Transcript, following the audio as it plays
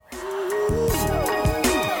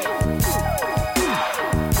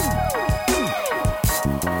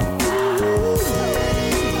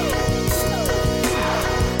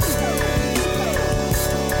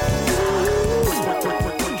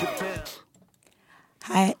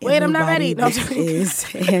Hi, wait, I'm not ready. No, this is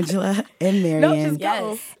Angela and Marian. No, just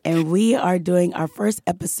go. And we are doing our first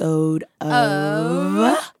episode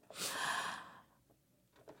of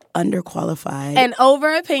Underqualified. And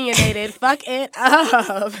over-opinionated. Fuck it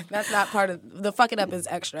up. That's not part of... The fuck it up is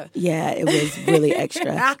extra. Yeah, it was really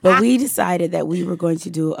extra. But we decided that we were going to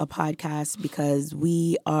do a podcast because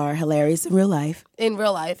we are hilarious in real life. In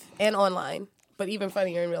real life and online. But even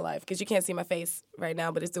funnier in real life because you can't see my face right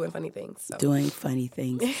now, but it's doing funny things. So. Doing funny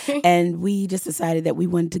things. And we just decided that we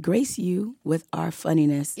wanted to grace you with our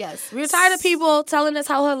funniness. Yes. We're tired of people telling us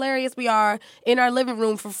how hilarious we are in our living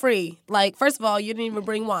room for free. Like, first of all, you didn't even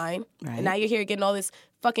bring wine. Right. And now you're here getting all this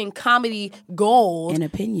fucking comedy gold. And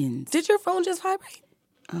opinions. Did your phone just vibrate?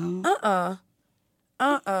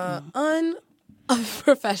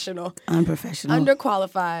 Unprofessional.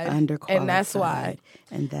 Underqualified. And that's why.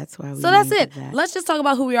 And that's why we So that's named it. That. Let's just talk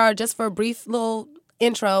about who we are just for a brief little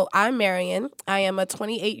intro. I'm Marian. I am a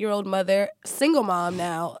 28-year-old mother, single mom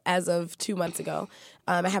now as of 2 months ago.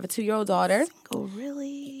 I have a 2-year-old daughter. Oh, really?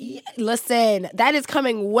 Yeah, listen, that is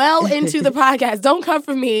coming well into the podcast. Don't come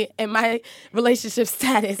for me and my relationship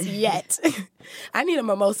status yet. I need a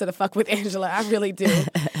mimosa to fuck with Angela. I really do.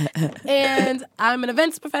 And I'm an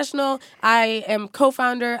events professional. I am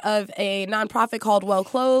co-founder of a nonprofit called Well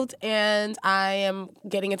Clothed, and I am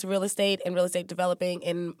getting into real estate and real estate developing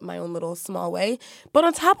in my own little small way. But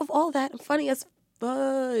on top of all that, I'm funny as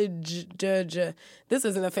fudge. This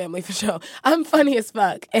isn't a family show. I'm funny as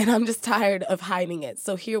fuck, and I'm just tired of hiding it.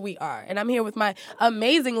 So here we are. And I'm here with my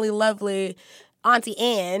amazingly lovely Auntie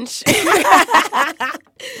Ange.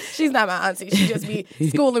 She's not my auntie. She just be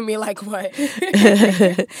schooling me like what?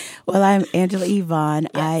 Well, I'm Angela Yvonne.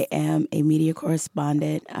 Yes. I am a media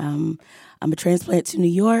correspondent. I'm a transplant to New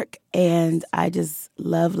York, and I just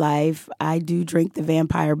love life. I do drink the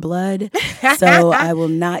vampire blood, so I will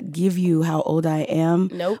not give you how old I am.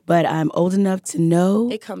 Nope. But I'm old enough to know.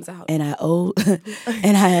 It comes out. And I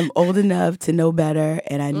am old enough to know better,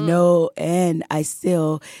 and I know, and I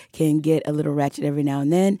still can get a little ratchet every now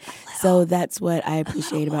and then. So that's what I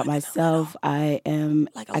appreciate about myself. I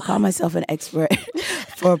call myself an expert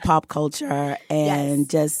for pop culture and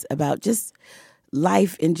just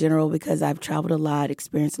life in general, because I've traveled a lot,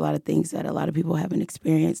 experienced a lot of things that a lot of people haven't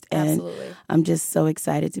experienced. And Absolutely. I'm just so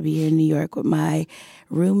excited to be here in New York with my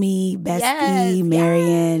roomie, bestie,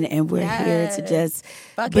 Marian, and we're here to just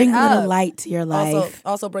bring a little light to your life.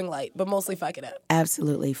 Also bring light, but mostly fuck it up.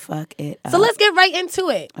 Absolutely, fuck it up. So let's get right into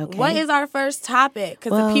it. Okay. What is our first topic?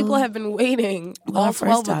 Because the people have been waiting, all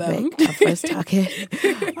 12 of them.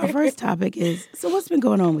 Our first topic is, so what's been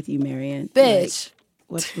going on with you, Marian? Bitch.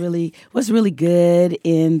 Like, what's really good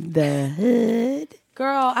in the hood?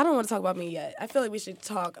 Girl, I don't want to talk about me yet. I feel like we should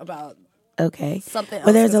talk about something else.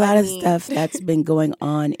 But there's a lot of stuff that's been going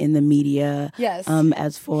on in the media. Yes.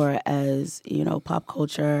 As far as, pop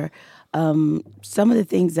culture. Some of the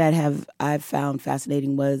things that I've found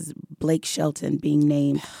fascinating was Blake Shelton being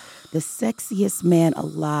named the sexiest man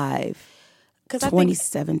alive.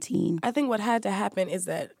 2017. I think what had to happen is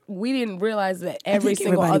that we didn't realize that every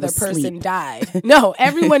single other person asleep. died. No,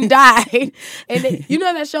 everyone died. And you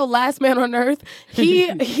know that show Last Man on Earth?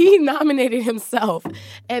 He nominated himself,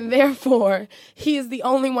 and therefore he is the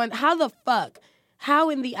only one. How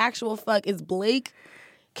in the actual fuck is Blake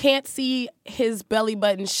can't see his belly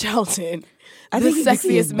button Shelton? I the think he can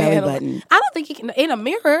see his sexiest belly man. button. I don't think he can in a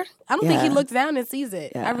mirror. I don't think he Yeah. looks down and sees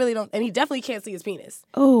it. Yeah. I really don't, and he definitely can't see his penis.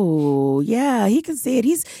 Oh, yeah, he can see it.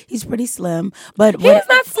 He's pretty slim, but He is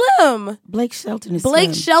not slim. Blake Shelton is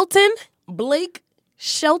Blake slim. Blake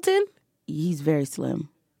Shelton, He's very slim.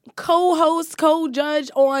 co-host, co-judge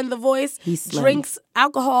on The Voice, He's slim. drinks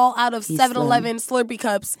alcohol out of He's 7-Eleven Slurpee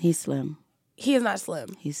cups. He's slim. He is not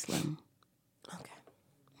slim. He's slim. Okay.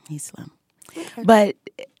 He's slim. Okay. But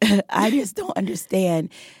I just don't understand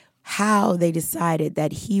how they decided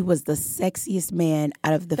that he was the sexiest man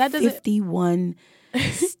out of the 51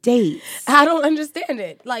 states. I don't understand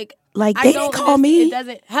it. Like they I didn't don't call understand- me. It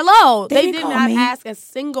doesn't. Hello. They They didn't did call not me. ask a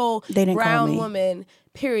single They didn't call brown me. woman.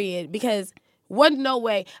 Period. Because no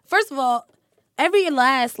way. First of all, every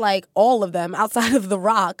last all of them outside of The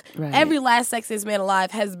Rock, Right. every last sexiest man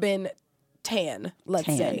alive has been tan. Let's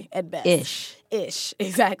Tan. say at best. Ish. Ish,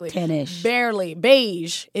 exactly. Tan-ish. Barely.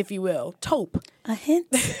 Beige, if you will. Taupe. A hint.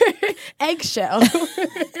 Eggshell.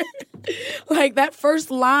 Like that first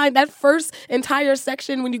line, that first entire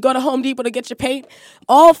section when you go to Home Depot to get your paint,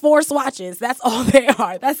 all 4 swatches. That's all they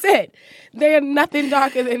are. That's it. They are nothing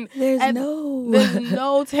darker than. There's no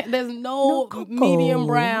cocoa. medium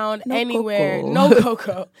brown No anywhere. cocoa. No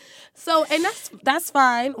cocoa. So, and that's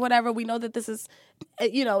fine. Whatever. We know that this is,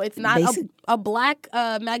 it's not a black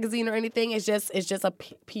magazine or anything. It's just a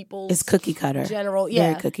people's. It's cookie cutter. General,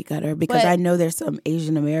 yeah. Very cookie cutter. Because But- I know there's some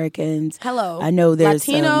Asian Americans. Hello. I know there's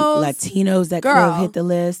some Latinos. Latinos that could Girl. have hit the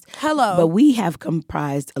list. Hello. But we have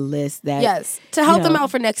comprised a list that. Yes, to help you them know,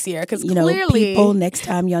 out for next year, because You know, clearly, people, next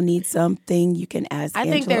time y'all need something, you can ask I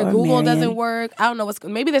think Angela their or Google Marian. doesn't work. I don't know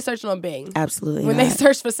maybe they're searching on Bing. Absolutely When not. they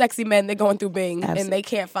search for sexy men, they're going through Bing and Absolutely. they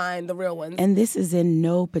can't find the real ones. And this is in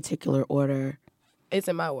no particular order. It's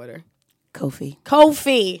in my order. Kofi.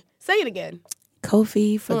 Kofi. Say it again.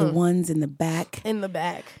 Kofi for the ones in the back, In the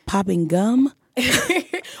back. popping gum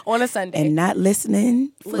On a Sunday. and not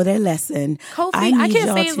listening for their lesson. Kofi, I need can't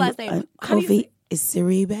y'all say his to, last name. How do you Kofi say- is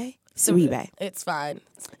Siribe. Siribe. It's fine.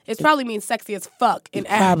 It probably means sexy as fuck in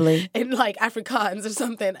Probably. in like Afrikaans or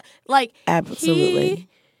something. Like Absolutely.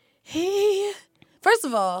 He first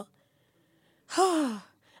of all,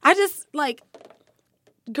 I just like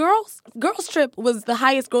Girls Trip was the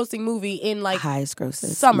highest grossing movie in like Highest grossing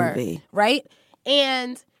summer, movie. right?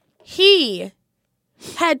 And he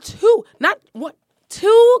had two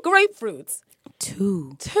grapefruits.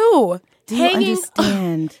 Two. Do you hanging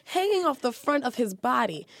understand? hanging off the front of his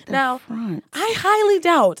body. Now, front. I highly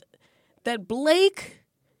doubt that Blake.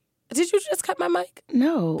 Did you just cut my mic?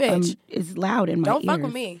 No. Bitch. It's loud in my Don't ears. fuck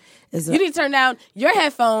with me. It's You need to turn down your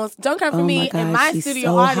headphones. Don't come for Oh me my and God, my she's studio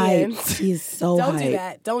so audience. hyped. She is so Don't hyped. do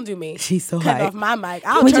that. Don't do me. She's so Cut hyped. off my mic.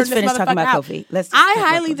 I'll Can we turn just this finish talking motherfucker about out. Kofi? Let's just I talk about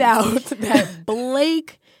highly Kofi. doubt that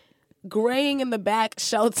Blake graying in the back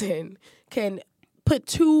Shelton can put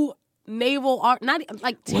two naval art, not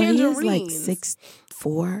like Well, he tangerines. is like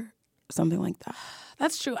 6'4", something like that.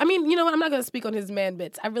 That's true. I mean, you know what? I'm not going to speak on his man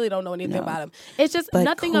bits. I really don't know anything No. about him. It's just But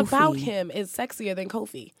nothing about Kofi- him is sexier than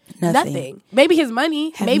Kofi. Nothing. Maybe his money.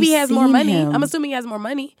 Have Maybe you he has more seen money. him? I'm assuming he has more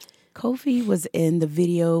money. Kofi was in the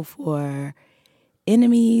video for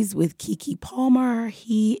Enemies with Keke Palmer.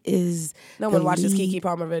 He is No the one watches lead- Keke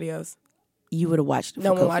Palmer videos. You would have watched it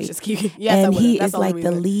No for one Kofi. watches Keke. Yes, I and would. he That's is the only like the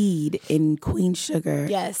reason. lead in Queen Sugar.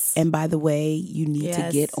 Yes. And by the way, you need to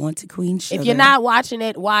Yes. get onto Queen Sugar. If you're not watching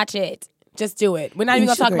it, watch it. Just do it. We're not even Queen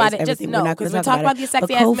going to talk Sugar about is it. Just everything. no, We're not because gonna we're talk talking about about these it.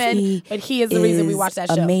 sexy But ass men. Kofi But he is the reason we is watch that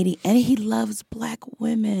show. amazing. And he loves black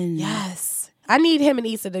women. Yes. I need him and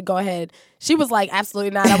Issa to go ahead. She was like,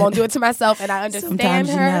 absolutely not. I won't do it to myself. And I understand Sometimes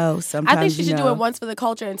you her. know, I think sometimes she you should do know. it once for the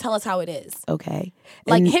culture and tell us how it is. Okay.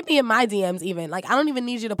 Like, And hit me in my DMs even. Like, I don't even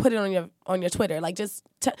need you to put it on your Twitter. Like, just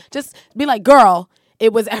be like, girl,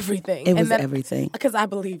 it was everything. it was everything. Because I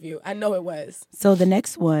believe you. I know it was. So the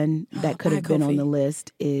next one that could Bye, have been on Kofi. the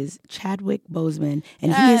list is Chadwick Boseman,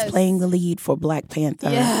 and he is Yes. playing the lead for Black Panther.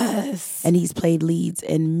 Yes. And he's played leads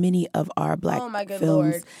in many of our black Oh, my good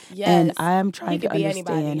films. Lord. Yes. And I'm He trying to could be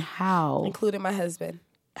understand anybody. how Including my husband.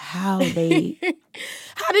 they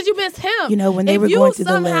How did you miss him? You know, when they if were you going through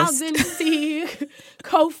the somehow list. didn't see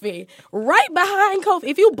Kofi right behind Kofi,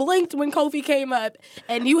 if you blinked when Kofi came up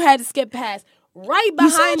and you had to skip past, right You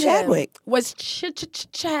saw behind him Chadwick. was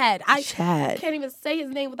Chad. I Chad. can't even say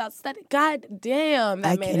his name without stuttering. God damn,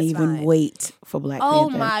 that I man can't is even fine. wait for Black Oh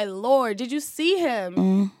Panther. my Lord, did you see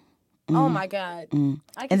him? Oh my God. I can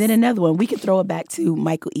And then another one, we could throw it back to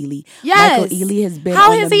Michael Ealy. Yes. Michael Ealy has been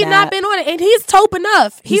How on has the he map. not been on it? And he's taupe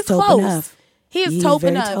enough. He's taupe close. enough. He is He's taupe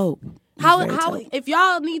very enough. taupe. He's How very taupe. if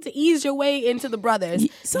y'all need to ease your way into the brothers,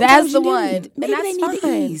 Sometimes that's the you one. need. Maybe and they that's need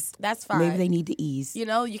fine. to ease. That's fine. Maybe they need to ease. You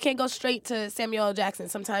know, you can't go straight to Samuel L. Jackson.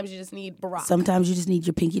 Sometimes you just need Barack. Sometimes you just need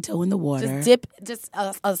your pinky toe in the water. just dip just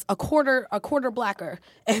a quarter blacker,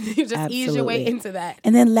 and you just ease your way Absolutely. into that.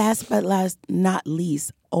 And then last but not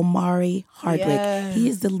least, Omari Hardwick. Yes. He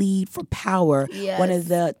is the lead for Power, Yes. one of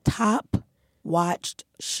the top watched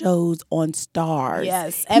shows on Stars.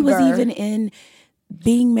 Yes, he was ever. even in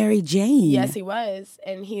Being Mary Jane. Yes, he was,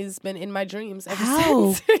 and he's been in my dreams ever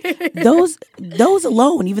How? since. those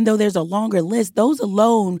alone, even though there's a longer list, those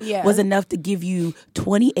alone Yeah. was enough to give you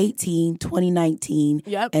 2018, 2019,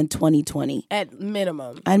 Yep. and 2020. At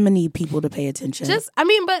minimum. I'm gonna need people to pay attention. Just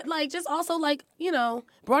also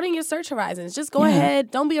broaden your search horizons. Just go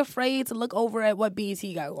ahead. Don't be afraid to look over at what BET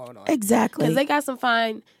got going on. exactly. Because they got some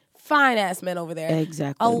fine ass men over there.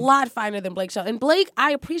 Exactly. A lot finer than Blake Shelton. And Blake,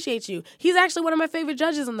 I appreciate you. He's actually one of my favorite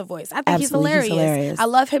judges on The Voice. I think Absolutely, he's he's hilarious. hilarious. I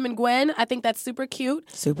love him and Gwen. I think that's super cute.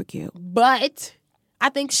 Super cute. But I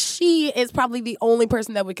think she is probably the only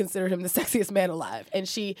person that would consider him the sexiest man alive. And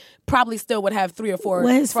she probably still would have 3 or 4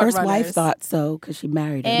 Well, his first runners. wife thought so because she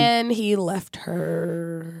married him. And he left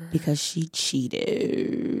her. Because she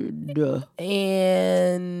cheated.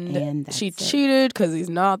 And that's she it. cheated because he's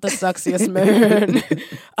not the sexiest man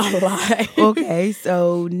alive. Okay,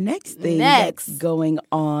 so next thing that's going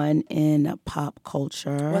on in pop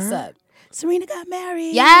culture. What's up? Serena got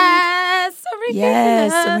married. Yes, Serena.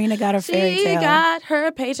 Yes, Serena got her fairy tale. She got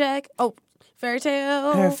her paycheck. Oh, fairy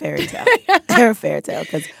tale. Her fairy tale. Her fairy tale,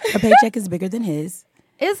 because her paycheck is bigger than his.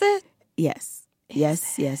 Is it? Yes.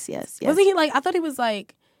 Yes. Wasn't he like, I thought he was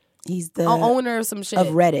like he's the owner of some shit. of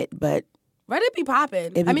Reddit, but Reddit be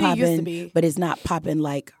popping. it It used to be. but it's not popping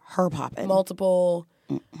like her popping. Multiple.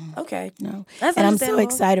 Okay. No. That's and I'm so understandable.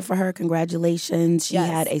 excited for her. Congratulations. She Yes.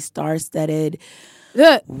 had a star-studded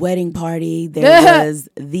Ugh. wedding party. There was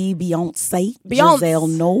the Beyonce, Giselle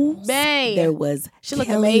Knowles. Bae. There was She looked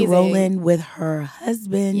Kelly amazing. Rowland with her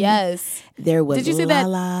husband. Yes. There was Did you see that?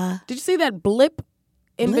 Lala. Did you see that blip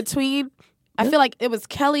in between? I feel like it was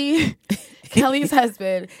Kelly's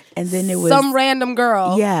husband, And then there was some random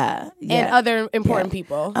girl, Yeah. and other important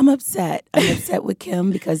people. I'm upset. I'm upset with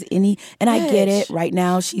Kim because and I get it. Bitch. Right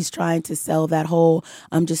now, she's trying to sell that whole,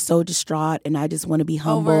 I'm just so distraught and I just want to be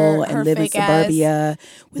humble Over and her live in fake suburbia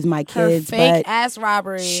with my Her kids. fake But ass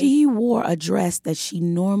robbery. she wore a dress that she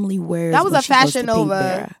normally wears. That was when a she goes to Fashion Pink Nova.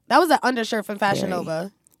 Bear. That was an undershirt from Fashion Very.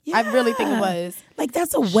 Nova. I really think it was. Like,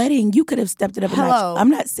 that's a wedding. You could have stepped it up. Hello. I'm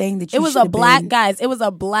not saying that you It was should a have black, been, guys, it was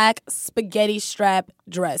a black spaghetti strap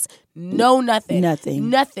dress. No nothing.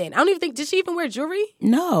 Nothing. I don't even think, did she even wear jewelry?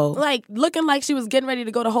 No. Like, looking like she was getting ready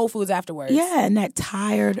to go to Whole Foods afterwards. Yeah, and that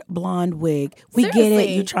tired blonde wig. We get it.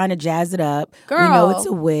 Seriously. You're trying to jazz it up. Girl. We know it's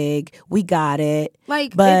a wig. We got it.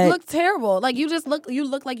 Like, But- it looked terrible. Like, you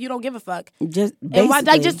look like you don't give a fuck. Just And basically.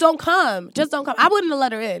 like, just don't come. Just don't come. I wouldn't have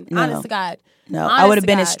let her in, honest to God. No, Honest I would have to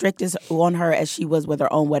been God. as strict as on her as she was with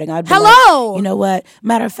her own wedding. I'd be Hello! like, you know what?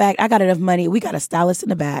 Matter of fact, I got enough money. We got a stylist in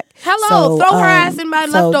the back. Hello, throw her ass in my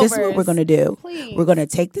So this is what leftovers. we're gonna do. Please. We're gonna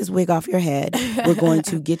take this wig off your head. We're going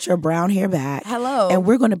to get your brown hair back. Hello. and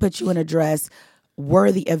we're gonna put you in a dress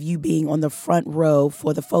worthy of you being on the front row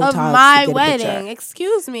for the photons Of my to get a wedding. picture.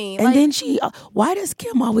 Excuse me. And Like, then why does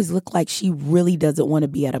Kim always look like she really doesn't want to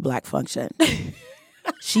be at a black function?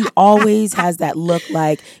 She always has that look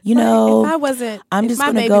like, if I wasn't, I'm if just my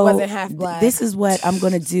going to baby go. wasn't half black. This is what I'm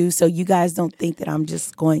going to do, so you guys don't think that I'm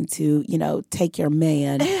just going to, take your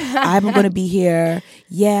man. I'm going to be here.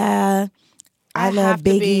 Yeah, I love have to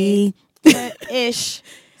be. Biggie. ish.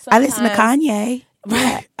 I listen to sometimes. Kanye.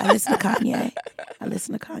 Right. I listen to Kanye.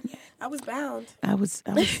 I was bound. It was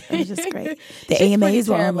just great. The She's pretty AMAs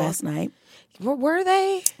were on terrible. last night. Were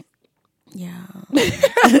they? Yeah.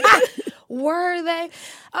 Were they?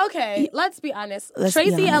 Okay, let's be honest. Let's be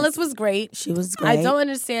Tracy honest. Ellis was great. She was great. I don't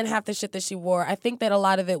understand half the shit that she wore. I think that a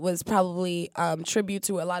lot of it was probably tribute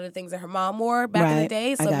to a lot of things that her mom wore back in the Right.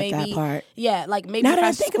 day. I So got maybe, that part. yeah, like maybe Now if that I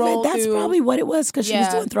I think of scroll it, that's through, probably what it was because she was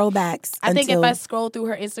Yeah. doing throwbacks. I think if until- I scroll through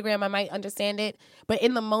her Instagram, I might understand it. But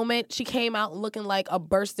in the moment, she came out looking like a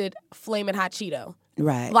bursted flaming hot Cheeto.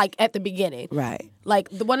 Right. Like at the beginning. Right. Like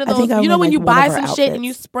one of I those, think I you know, remember, when you like, one buy of her some shit and outfits.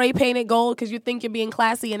 you spray paint it gold because you think you're being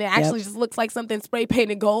classy and it actually just looks like something spray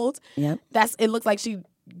painted gold. Yep. It looks like she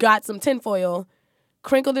got some tinfoil,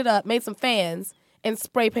 crinkled it up, made some fans, and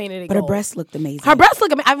spray painted it But her gold. breasts looked amazing. Her breasts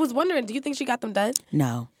look amazing. I was wondering, do you think she got them done?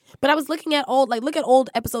 No. But I was looking at look at old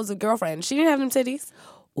episodes of Girlfriend. She didn't have them titties.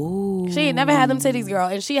 Ooh. She ain't never had them titties, girl.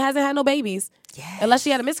 And she hasn't had no babies. Unless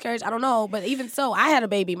she had a miscarriage. I don't know. But even so, I had a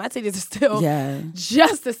baby. My titties are still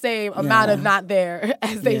just the same amount of not there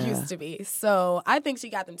as they used to be. So I think she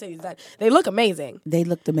got them titties done. They look amazing. They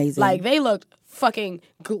looked amazing. Like, they looked fucking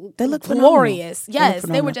They looked glorious. phenomenal. Yes.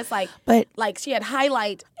 They were just like, But she had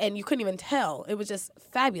highlight and you couldn't even tell. It was just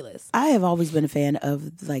fabulous. I have always been a fan of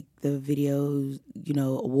like the videos,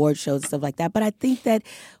 award shows and stuff like that. But I think that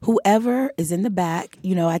whoever is in the back,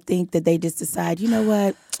 I think that they just decide, you know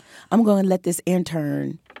what, I'm going to let this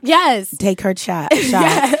intern Yes. take her shot.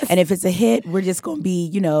 Yes. And if it's a hit, we're just going to be,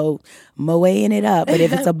 moeing it up. But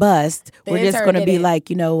if it's a bust, The we're just intern going to did be it. like,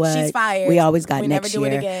 you know what, She's fired. we always got we next never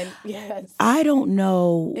do year. it again. Yes. I don't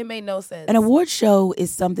know. It made no sense. An award show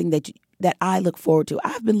is something that I look forward to.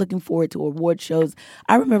 I've been looking forward to award shows.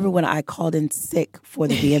 I remember when I called in sick for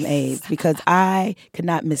the VMAs because I could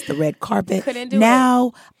not miss the red carpet. Couldn't do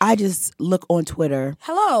now I just look on Twitter.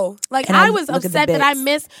 Hello. Like, And I I was look at the upset that I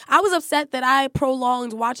bits. I was upset that I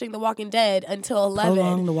prolonged watching The Walking Dead until 11.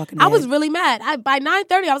 Prolonged The Walking I was Dead. really mad. By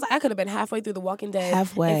 9:30, I was like, I could have been halfway through The Walking Dead.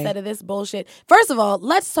 Halfway. Instead of this bullshit. First of all,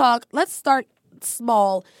 let's start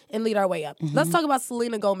small and lead our way up. Let's talk about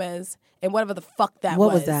Selena Gomez and whatever the fuck that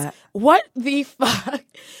What was that? What the fuck?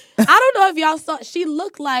 I don't know if y'all saw. She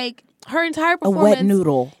looked like her entire A performance wet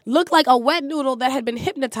noodle. looked like a wet noodle that had been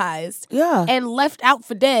hypnized Yeah. and left out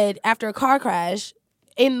for dead after a car crash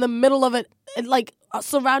in the middle of it, like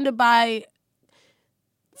surrounded by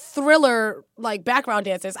Thriller like background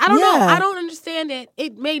dancers. I don't know. Yeah. I don't understand it.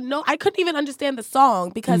 I couldn't even understand the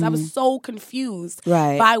song because I was so confused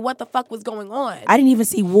Right. by what the fuck was going on. I didn't even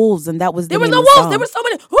see wolves, and that was the There was name no of the wolves. song. There were so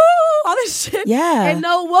many, all this shit. Yeah. And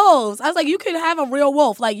no wolves. I was like, you could have a real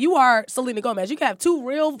wolf. Like, you are Selena Gomez. You could have 2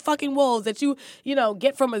 real fucking wolves that you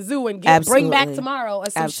get from a zoo and bring back Absolutely. tomorrow or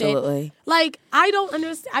some Absolutely. shit. Like, I don't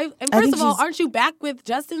understand. And I first think of all, she's- aren't you back with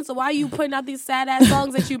Justin? So why are you putting out these sad ass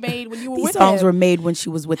songs that you made when you were These with songs him? were made when she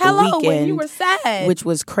was with Hello, The Weeknd, when you were sad. which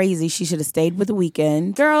was crazy. She should have stayed with The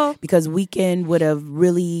Weeknd, Girl. because Weeknd would have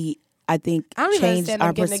really, I think, I don't even changed understand our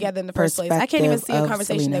them getting together in the first place. I can't even see a perspective of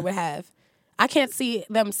conversation they Selena. would have. I can't see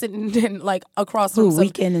them sitting in, like across Who, from some,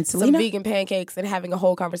 Weeknd and some Selena? vegan pancakes and having a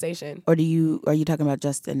whole conversation. Or are you talking about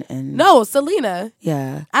Justin and No, Selena.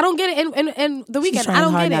 Yeah, I don't get it. And The she's Weeknd, trying I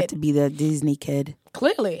don't hard get not it. to be the Disney kid.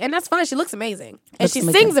 Clearly. And that's fine. She looks amazing. And Looks she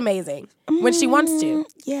amazing. sings amazing when she wants to.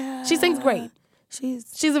 Yeah, She sings great.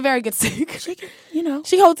 She's a very good singer. she can, you know.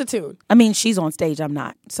 She holds a tune. I mean, she's on stage. I'm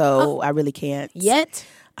not, so I really can't. Yet.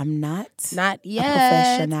 I'm not Not a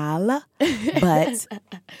yet. professional, but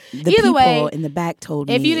the Either people way, in the back told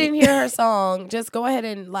me. If you didn't hear her song, just go ahead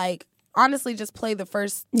and honestly just play the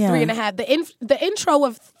first Yeah. 3.5. The intro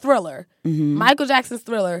of Thriller, Mm-hmm. Michael Jackson's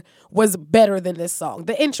Thriller, was better than this song.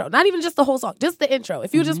 The intro, not even just the whole song, just the intro.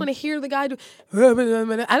 If you Mm-hmm. just want to hear the guy do,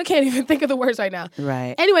 I can't even think of the words right now.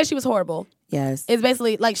 Right. Anyway, she was horrible. Yes. It's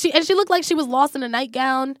basically like she looked like she was lost in a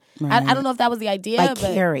nightgown. Right. I don't know if that was the idea, Like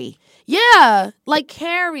but Carrie. yeah, like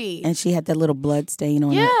Carrie. And she had that little blood stain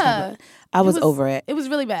on Yeah. it. I was over it. It was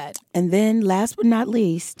really bad. And then last but not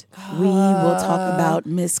least, we will talk about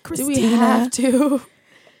Miss Do Christina. we have to?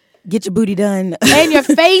 Get your booty done. And your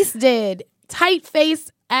face did. Tight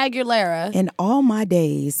face Aguilera. In all my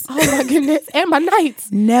days, Oh my goodness. And my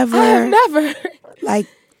nights. never, I have never. like,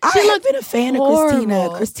 She I have looked been a fan of Christina.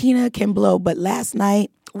 horrible. Christina can blow, but last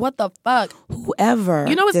night, What the fuck? whoever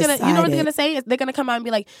You know what they're decided- gonna say? They're gonna come out and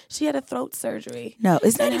be like, she had a throat surgery. No,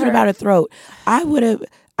 it's not It even hurt. about her throat.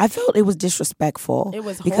 I felt it was disrespectful. It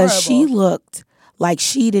was because she horrible. looked like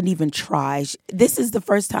she didn't even try. This is the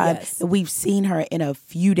first time Yes. that we've seen her in a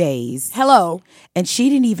few days, Hello. and she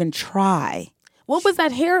didn't even try. What was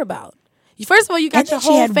that hair about? First of all, you got And your then she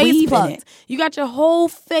whole had face weave in plucked. it. You got your whole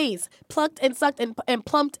face plucked and sucked and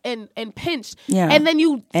plumped and pinched. Yeah. And then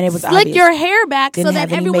you And it was slick obvious. your hair back Didn't so that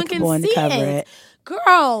have any everyone makeup can on to see cover it. it.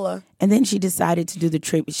 Girl. And then she decided to do the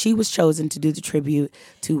tribute. She was chosen to do the tribute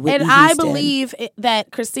to Whitney And I Houston. believe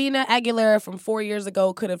that Christina Aguilera from 4 years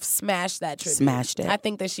ago could have smashed that tribute. Smashed it. I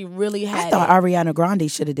think that she really I had thought it. Ariana Grande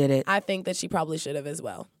should have did it. I think that she probably should have as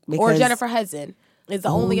well. Or Because- Jennifer Hudson is the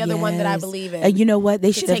only other one that I yes. believe in. And you know what?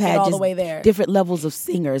 They should have take it had all the just way there. different levels of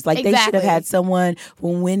singers. Like they should Exactly. have had someone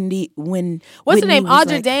when What's Whitney her name? was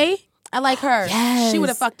Audra like, Day? I like her. Yes. She would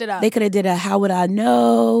have fucked it up. They could have did a How Would I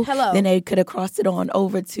Know? Hello. Then they could have crossed it on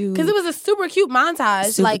over to Because it was a super cute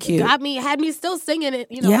montage. Super like, cute. had me still singing it.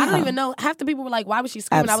 You know, I Yeah. don't even know. Half the people were like, why was she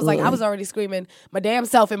screaming? I was like, I Absolutely. was already screaming my damn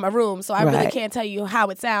self in my room. So I really Right. can't tell you how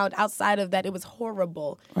it sounded outside of that. It was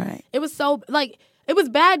horrible. right. It was so, it was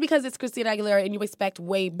bad because it's Christina Aguilera and you expect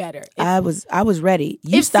way better. I was ready.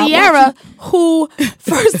 You If stopped Sierra, watching? who,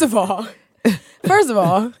 first of all,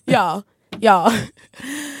 y'all,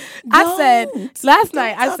 I said last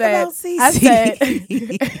night. I talk said, about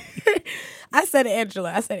CeCe. I said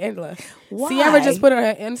Angela. Why? Sierra just put on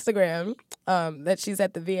her Instagram that she's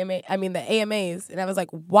at the the AMAs, and I was like,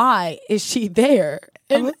 why is she there?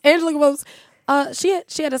 And Angela goes,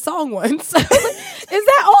 she had a song once. Is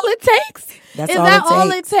that all it takes? That's is all that it all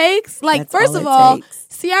takes. it takes? Like, That's first all of it all, takes.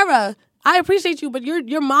 Sierra, I appreciate you, but you're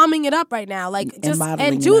momming it up right now. Like, just modeling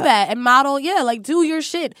and it do up. that and model. Yeah, like do your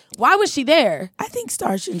shit. Why was she there? I think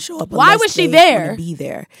stars shouldn't show up. Why unless was she they there? wanna Be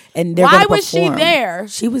there, and they're Why gonna was she perform. there?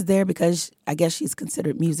 She was there because I guess she's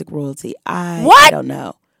considered music royalty. I What? don't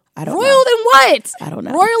know. I don't Royal know. than what? I don't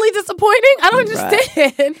know. Royally disappointing? I don't Right.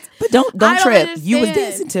 understand. But don't I don't trip. You was understand.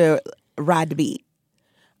 dancing to Ride the Beat.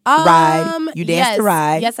 Ride. You danced yes. to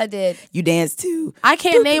Ride. Yes, I did. You danced to I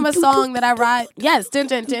can't name a song that I ride. Yes, dun,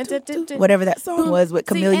 dun, dun, dun, dun, dun. whatever that song was with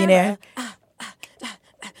Chameleonaire.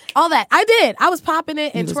 All that. I did. I was popping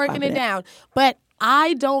it and was twerking popping it it. down. But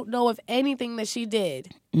I don't know of anything that she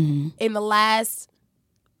did in the last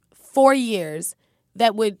 4 years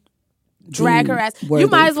that would drag her ass. You worthy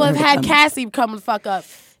might as well for have her to had come. Cassie come the fuck up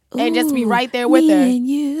and just be right there with her. And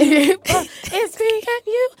you. It's me and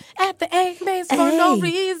you at the AMAs for no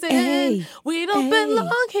reason. Hey, We don't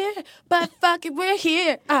belong here, but fuck it, we're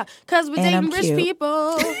here. Cause we're And I'm dating rich cute.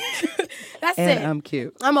 people. That's And it. I'm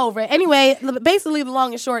cute. I'm over it. Anyway, basically the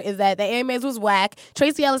long and short is that the AMAs was whack.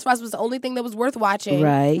 Tracy Ellis Ross was the only thing that was worth watching.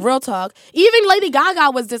 Right. Real talk. Even Lady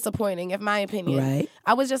Gaga was disappointing, in my opinion. Right.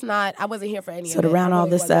 I wasn't here for any of it. So to round I all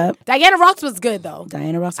really this wasn't. up, Diana Ross was good though.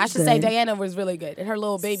 Diana Ross I was should say good. Diana was really good. And her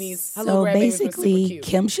little babies, her So little grandbabies were super basically, cute.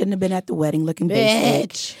 Kim shouldn't have been at the wedding looking basic.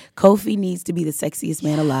 Bitch. Kofi needs to be the sexiest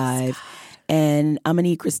man alive. And I'm going to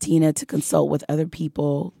need Christina to consult with other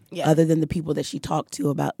people other than the people that she talked to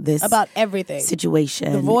about this About everything.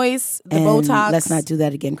 situation. The voice, the And Botox. Let's not do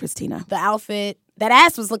that again, Christina. The outfit. That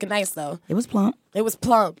ass was looking nice though. It was plump. It was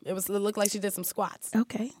plump. It looked like she did some squats.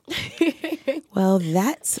 Okay. Well,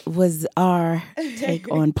 that was our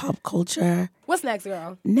take on pop culture. What's next,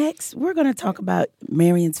 girl? Next, we're going to talk about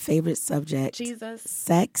Marion's favorite subject. Jesus.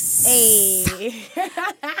 Sex Hey.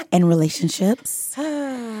 and relationships.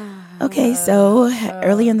 Okay, so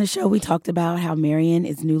earlier in the show, we talked about how Marion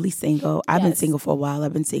is newly single. I've been Yes. single for a while.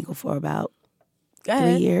 I've been single for about Go 3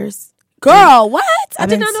 ahead. years. Girl, what? I I've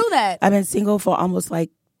did been not know that. I've been single for almost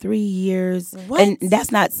like 3 years. What? And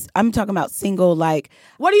that's not, I'm talking about single like,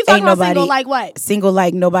 What are you talking ain't about nobody- single like what? single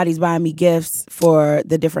like nobody's buying me gifts for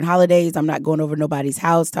the different holidays. I'm not going over nobody's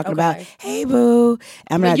house talking about, Okay. hey, boo.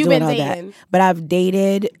 I'm But not you've doing been all dating. that. But I've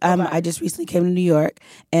dated. Okay. I just recently came to New York,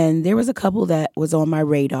 and there was a couple that was on my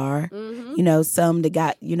radar. Mm-hmm. You know, some that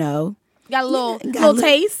got, you know. Got a little got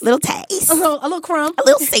taste. Little taste. A little crumb. A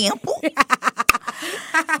little sample.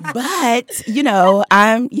 But, you know,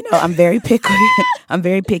 I'm very picky. I'm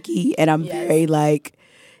very picky, and I'm very like,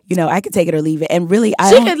 you know, I could take it or leave it. And really, I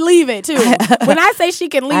She don't, could leave it too. When I say she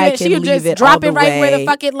can leave I it, can she'll leave just all drop the it right where the way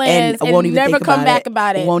fuck it lands I and won't even never think come about back it.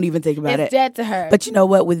 about it. Won't even think about It's it. dead to her. But you know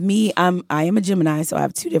what? With me, I am a Gemini, so I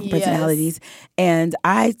have two different Yes. personalities, and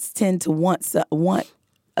I tend to want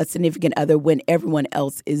a significant other when everyone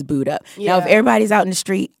else is booed up. Now, if Yeah. everybody's out in the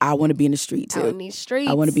street, I want to be in the street too. out in these streets.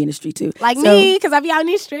 I want to be in the street too. like So- me, because I be out in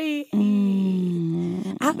these streets.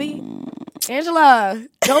 I be Angela.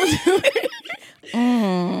 Don't do it.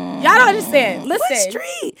 Y'all don't understand. Listen. What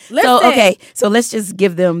street? Listen. So okay, so let's just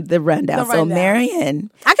give them the rundown. The So rundown.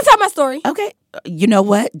 Marion, I can tell my story. okay, you know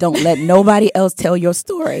what? Don't let nobody else tell your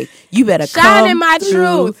story. You better Shine come in my through,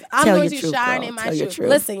 truth. I'm tell going your to truth, shine girl. in my Tell your truth.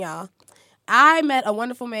 Listen, y'all. I met a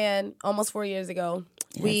wonderful man almost 4 years ago.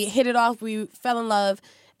 We hit it off. We fell in love.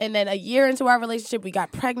 And then a year into our relationship, we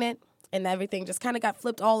got pregnant. And everything just kind of got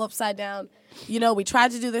flipped all upside down. You know, we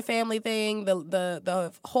tried to do the family thing,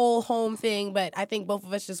 the whole home thing. But I think both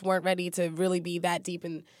of us just weren't ready to really be that deep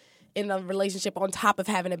in a relationship on top of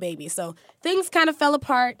having a baby. So things kind of fell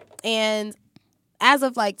apart. And as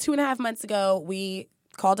of like 2.5 months ago, we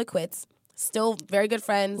called it quits. Still very good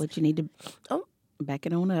friends. What you need to back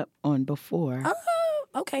it on up on before.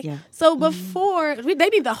 Oh, okay. Yeah. So before, they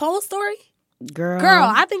need the whole story? Girl,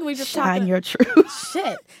 I think we just shine talking. your truth.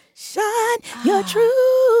 Shit. Shine your truth.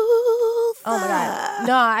 Oh my God.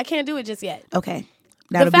 No, I can't do it just yet. Okay.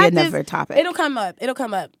 That'll be fact another is, topic. It'll come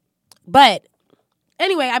up. But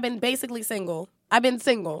anyway, I've been basically single. I don't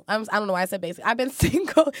know why I said basic. I've been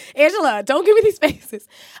single. Angela, don't give me these faces.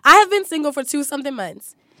 I have been single for 2-something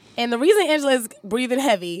months. And the reason Angela is breathing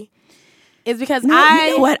heavy is because you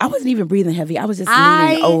know what? I wasn't even breathing heavy. I was just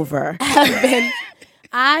leaning over.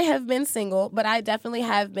 I have been single, but I definitely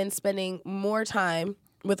have been spending more time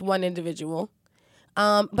with one individual.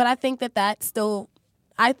 But I think that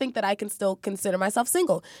I can still consider myself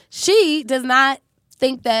single. She does not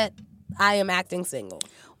think that I am acting single.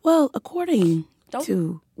 Well, according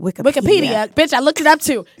to Wikipedia, bitch, I looked it up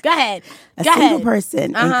too. Go ahead. A Go single ahead. person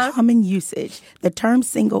in common usage, the term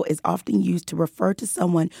single is often used to refer to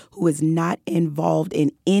someone who is not involved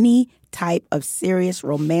in any type of serious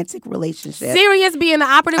romantic relationship. Serious being the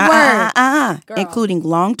operative word. Including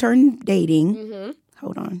long-term dating.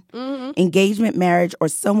 Hold on. Engagement, marriage, or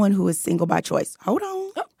someone who is single by choice. Hold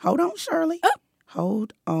on, Shirley.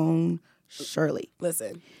 Hold on, Shirley.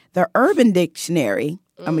 Listen. The Urban Dictionary.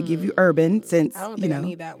 I'm gonna give you Urban since I don't think I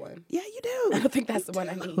need that one. Yeah, you do. I don't think that's the one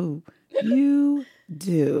I need. You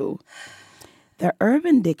do. The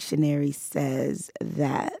Urban Dictionary says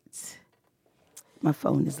that my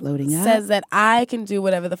phone is loading up. Says that I can do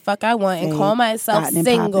whatever the fuck I want and call myself Cotton and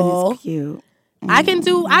Poppin' single. is cute. I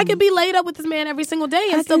can be laid up with this man every single day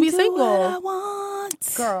and I still can be do single. what I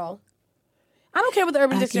want. Girl. I don't care what the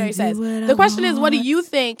Urban Dictionary do says. what The I question is, what do want. you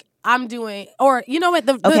think I'm doing? Or, you know what?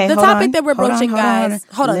 The Okay, hold topic on. that we're Hold on, broaching, hold on, guys.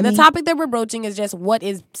 hold on. Hold on. Let The me- topic that we're broaching is just what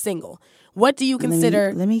is single? What do you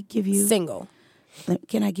consider Let me give you single?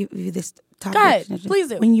 Can I give you this Top Go ahead. definition. Please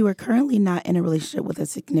do. When you are currently not in a relationship with a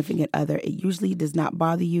significant other, it usually does not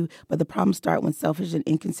bother you, but the problems start when selfish and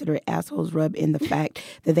inconsiderate assholes rub in the fact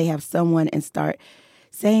that they have someone and start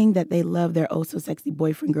saying that they love their oh so sexy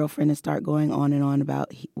boyfriend, girlfriend, and start going on and on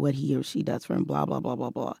about what he or she does for him, blah, blah, blah, blah,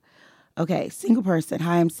 blah. Okay, single person.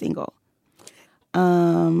 Hi, I'm single.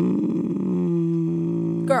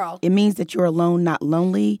 Girl. It means that you're alone, not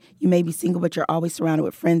lonely. You may be single, but you're always surrounded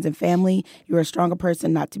with friends and family. You're a stronger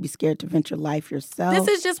person not to be scared to venture life yourself. This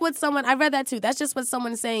is just what someone, I read that too. That's just what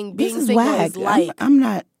someone's saying This being is single whack. is like. I'm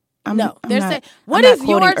not. They're saying, what what is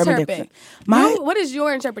your Urban interpretation? Dictionary. What is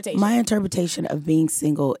your interpretation? My interpretation of being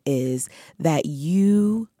single is that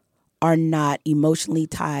you are not emotionally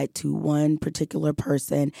tied to one particular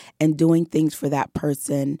person and doing things for that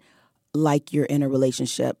person like you're in a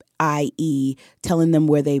relationship, i.e. telling them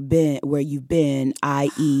where you've been,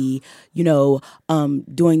 i.e., doing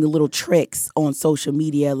the little tricks on social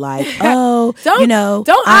media like, don't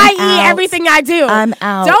i.e. everything I do. I'm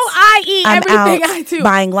out. Don't i.e. everything I do.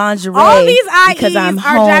 Buying lingerie. All these i.e.s because I'm are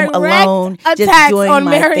home direct alone, just attacks doing on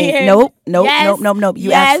my Marianne. thing. Nope. Yes.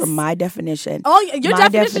 You asked for my definition. Oh, your My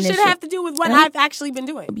definition should have to do with what I've actually been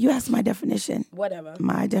doing. You asked my definition. Whatever.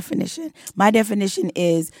 My definition. My definition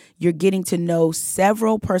is you're getting to know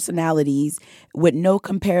several personalities with no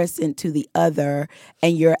comparison to the other,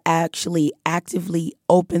 and you're actually actively,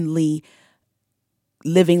 openly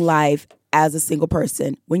living life as a single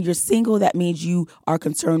person. When you're single, that means you are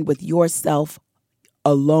concerned with yourself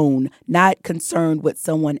alone, not concerned with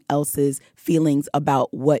someone else's feelings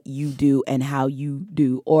about what you do and how you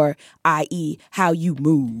do, or i.e. how you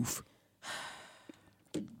move.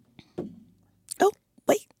 Oh,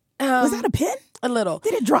 wait. Was that a pin? A little.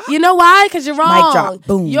 Did it drop? You know why? Because you're wrong. Mic drop.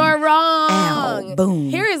 Boom. You're wrong. Ow. Boom.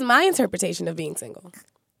 Here is my interpretation of being single.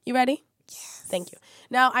 You ready? Yes. Thank you.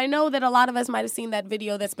 Now, I know that a lot of us might have seen that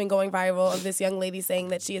video that's been going viral of this young lady saying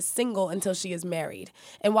that she is single until she is married.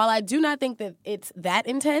 And while I do not think that it's that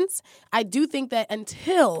intense, I do think that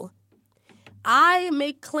until I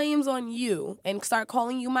make claims on you and start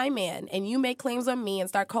calling you my man, and you make claims on me and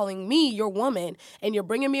start calling me your woman, and you're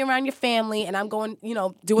bringing me around your family, and I'm going,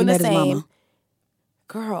 doing the same.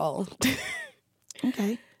 Girl.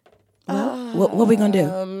 Okay. Well, what are we gonna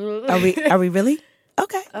do? Are we really?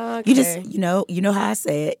 Okay. You just you know how I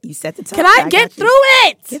say it. You set the tone. Can I get through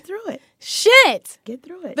it? Get through it. Shit. Get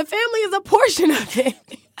through it. The family is a portion of it.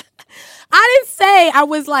 I didn't say I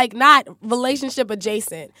was like not relationship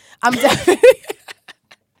adjacent. I would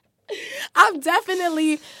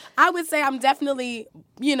say I'm definitely,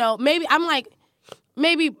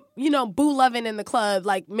 maybe boo loving in the club,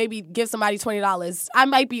 like maybe give somebody $20. I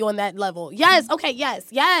might be on that level. Yes, okay, yes.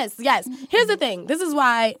 Here's the thing. This is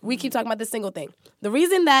why we keep talking about this single thing. The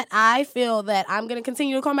reason that I feel that I'm going to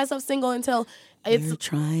continue to call myself single until you're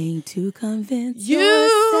trying to convince you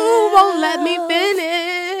yourself. won't let me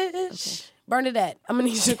finish. Okay. Bernadette, I'm going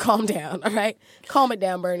to need you to calm down, all right? Calm it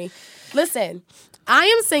down, Bernie. Listen, I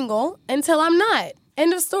am single until I'm not.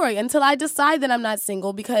 End of story. Until I decide that I'm not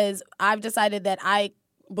single, because I've decided that I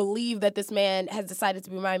believe that this man has decided to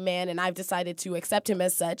be my man and I've decided to accept him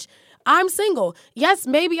as such. I'm single. Yes,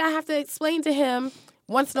 maybe I have to explain to him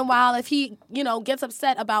once in a while if he, gets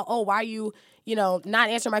upset about, why are you, not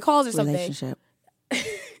answering my calls or something. Relationship.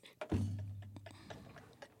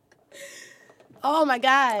 Oh my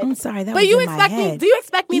God! I'm sorry, that but was you in my expect head. me? Do you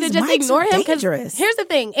expect me These to just mics ignore are him? dangerous. Here's the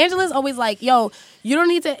thing: Angela's always like, "Yo, you don't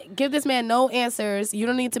need to give this man no answers. You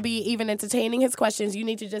don't need to be even entertaining his questions. You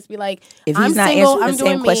need to just be like, if I'm he's not single, answering I'm the doing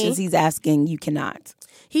same me." questions he's asking, you cannot.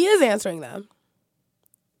 He is answering them.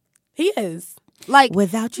 He is like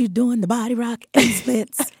without you doing the body rock and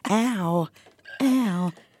splits. Ow,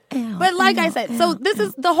 ow. But like I said, so this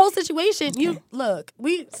is the whole situation. Okay.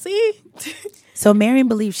 We see. So Marianne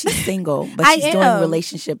believes she's single, but she's doing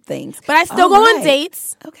relationship things. But I still go on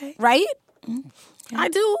dates. Okay. Right? Okay. I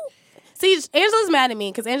do. See, Angela's mad at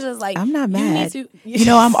me because Angela's like, I'm not mad.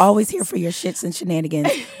 I'm always here for your shits and shenanigans.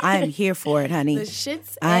 I am here for it, honey. The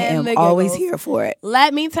shits I am always here for it.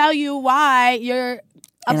 Let me tell you why you're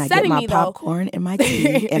upsetting me, and I get my popcorn and my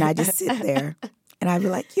tea, and I just sit there. And I'd be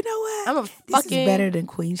like, you know what? This is better than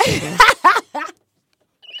Queen Sugar.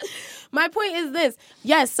 My point is this.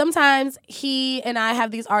 Yes, sometimes he and I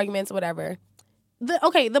have these arguments, whatever.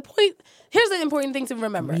 Here's the important thing to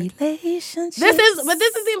remember. Relationships. This is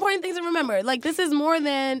the important thing to remember. Like, this is more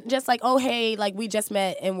than just like, oh, hey, like we just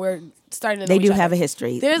met and we're starting to know They each do other. have a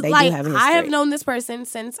history. They do have a history. I have known this person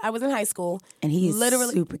since I was in high school. And he's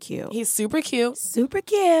literally super cute. He's super cute. Super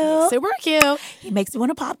cute. Super cute. He makes me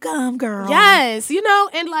want to pop gum, girl. Yes,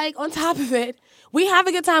 and like on top of it, we have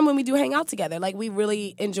a good time when we do hang out together. Like, we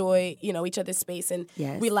really enjoy, each other's space, and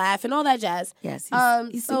we laugh and all that jazz. Yes,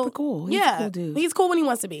 he's super cool. He's a cool dude. He's cool when he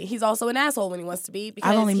wants to be. He's also an asshole when he wants to be,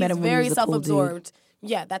 because I've only met him when very he was a cool self-absorbed. dude.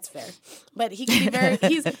 Yeah, that's fair. But he can be very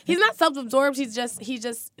he's not self-absorbed, he's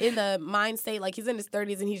just in the mind state, like he's in his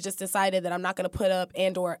 30s and he's just decided that I'm not going to put up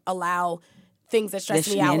and or allow things that stress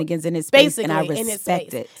me out. Shenanigans in his space, basically, and I in his respect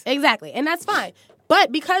space. it. Exactly. And that's fine.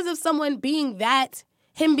 But because of someone being that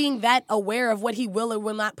aware of what he will or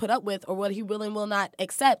will not put up with, or what he will and will not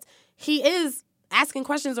accept, he is asking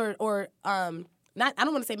questions or not, I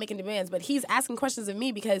don't want to say making demands, but he's asking questions of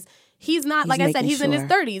me, because he's not, like I said, he's in his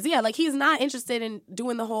 30s. Yeah, like he's not interested in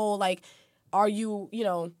doing the whole, like, are you,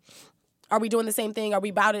 are we doing the same thing? Are we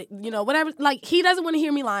about it? Whatever. Like, he doesn't want to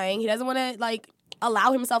hear me lying. He doesn't want to, like,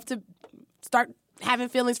 allow himself to start having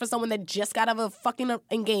feelings for someone that just got out of a fucking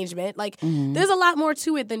engagement. Like, there's a lot more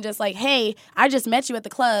to it than just like, hey, I just met you at the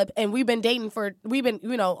club and we've been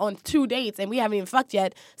on 2 dates and we haven't even fucked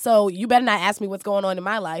yet. So you better not ask me what's going on in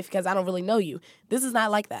my life, because I don't really know you. This is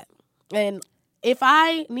not like that. And if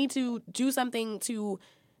I need to do something to,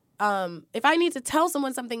 if I need to tell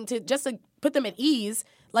someone something to just to put them at ease,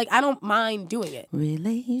 like, I don't mind doing it.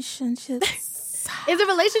 Relationships. Is it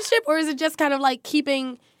a relationship, or is it just kind of like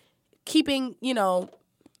keeping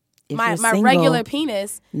my regular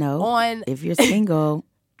penis on? If you're single,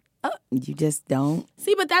 you just don't.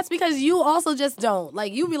 See, but that's because you also just don't.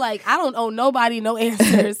 Like, you be like, I don't owe nobody no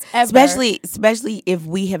answers ever. Especially if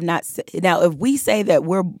we have not. Now, if we say that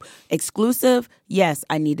we're exclusive, yes,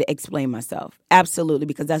 I need to explain myself. Absolutely,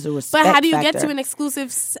 because that's a respect But how do you factor. get to an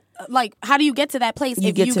exclusive, like, how do you get to that place You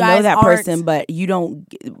if get you to guys know that aren't, person, but you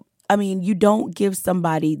don't. I mean, you don't give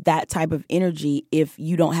somebody that type of energy if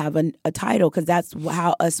you don't have a title, because that's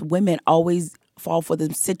how us women always fall for the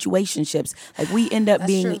situationships. Like, we end up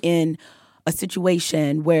being in a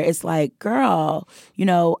situation where it's like, girl,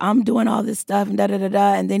 I'm doing all this stuff and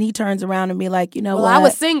da-da-da-da, and then he turns around and be like, what? I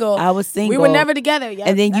was single. We were never together. Yeah,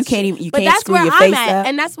 and then you can't screw your face up.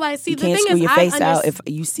 And that's why, see, you the can't thing screw is, your face out if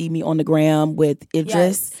you see me on the gram with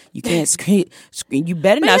Idris. You can't scream. You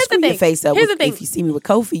better not screw your face up if you see me with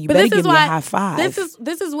Kofi. You better give me a high five.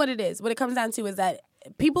 This is what it is. What it comes down to is that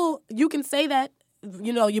people, you can say that,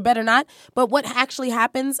 you better not. But what actually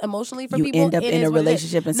happens emotionally for people, end up in a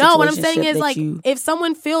relationship and no, what I'm saying is, like, if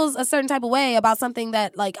someone feels a certain type of way about something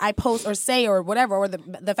that, like, I post or say or whatever, or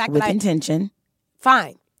the fact with that intention,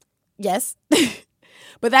 fine, yes,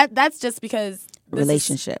 but that's just because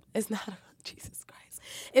relationship. It's not. Jesus Christ,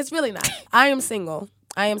 it's really not. I am single.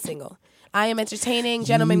 I am entertaining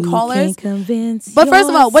gentlemen callers. But first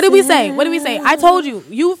of all, what did we say? I told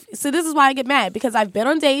you. So this is why I get mad, because I've been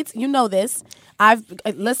on dates. You know this.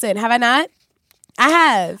 Listen, have I not? I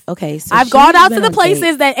have. Okay, so I've gone out to the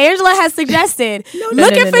places that Angela has suggested,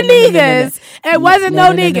 looking for niggas. It wasn't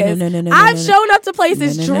no niggas. I've shown up to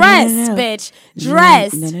places dressed, bitch,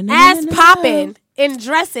 dressed, ass popping in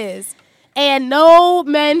dresses, and no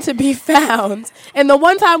men to be found. And the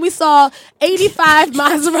one time we saw 85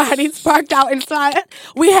 Maseratis parked out inside,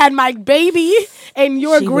 we had my baby and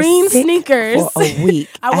your green sneakers. For a week.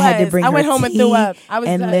 I had to bring her went home and threw up. I was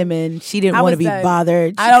and done. lemon. She didn't want to be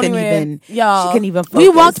bothered. She couldn't even focus. We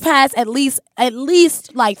walked past at least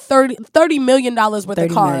like $30 million worth of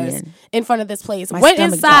cars in front of this place. Went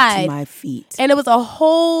inside, to my feet, and it was a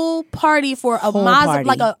whole party for a Mazda,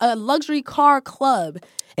 like a luxury car club.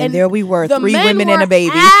 And there we were, 3 women and a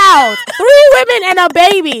baby. Out. 3 women and a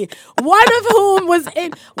baby. One of whom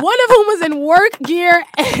was in work gear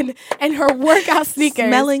and her workout sneakers,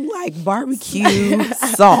 smelling like barbecue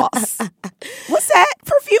sauce. What's that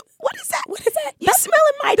perfume? What is that? You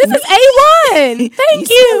smelling my? This is A1. Thank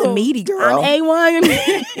you. Smelling meaty, girl. I'm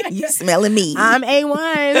A1. You smelling meaty. I'm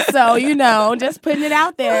A1. So just putting it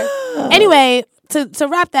out there. Anyway. To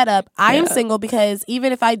wrap that up, I am single because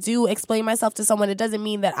even if I do explain myself to someone, it doesn't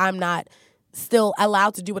mean that I'm not still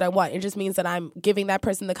allowed to do what I want. It just means that I'm giving that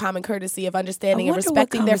person the common courtesy of understanding and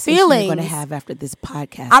respecting their feelings. You're going to have after this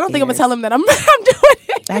podcast. I don't think I'm going to tell them that I'm doing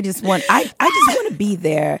it. I just want to be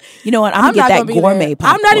there. You know what? I'm going to get that gourmet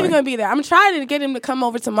popcorn. I'm not even going to be there. I'm trying to get him to come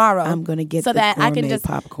over tomorrow. I'm going to get so that I can just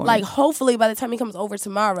popcorn. Like, hopefully by the time he comes over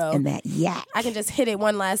tomorrow, and that I can just hit it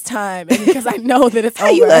one last time, and because I know that it's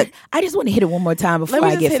over. You look, I just want to hit it one more time before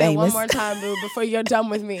I get famous. Let me just hit it one more time, boo, before you're done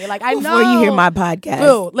with me. Like, I know before you hear my podcast.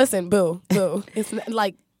 Boo, listen, boo. It's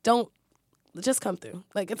like, don't. Just come through.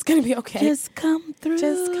 Like, it's going to be okay. Just come through.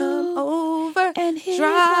 Just come over and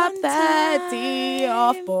drop that D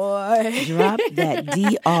off, boy. Drop that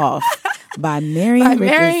D off. by Marian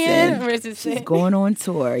Richardson. Richardson. She's going on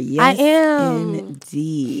tour. Yes, I am.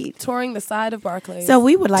 Indeed. Touring the side of Barclays. So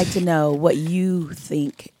we would like to know what you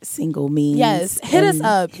think single means. Yes, hit us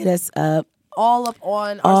up. Hit us up. All up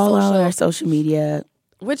on our social media.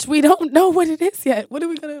 Which we don't know what it is yet. What are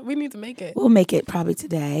we gonna? We need to make it. We'll make it probably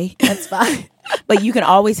today. That's fine. But you can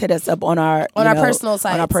always hit us up on our personal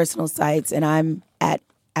sites. On our personal sites, and I'm at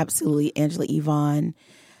absolutely Angela Yvonne.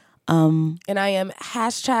 And I am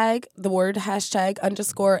 #, the word #_MARIEN,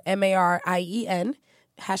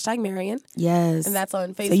 #Marian. Yes. And that's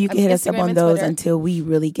on Facebook. So you can hit us up on those Twitter. until we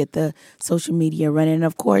really get the social media running. And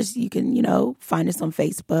of course, you can, find us on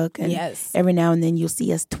Facebook. And every now and then you'll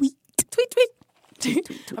see us tweet.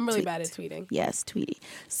 I'm really bad at tweeting. Yes, tweety.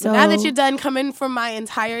 So now that you're done coming from my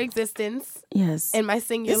entire existence. Yes. And my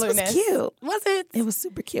singularness. This was cute. Was it? It was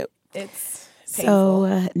super cute. It's painful.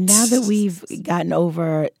 So now that we've gotten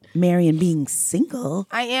over Marian being single.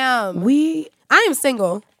 I am. I am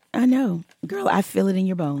single. I know. Girl, I feel it in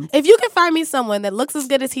your bones. If you can find me someone that looks as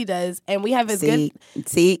good as he does and we have as good...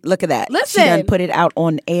 See, look at that. Listen. She done put it out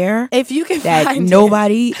on air. If you can that find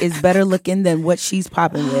nobody is better looking than what she's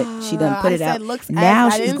popping with. She done put it out. Now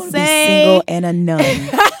she's going to be single and a nun.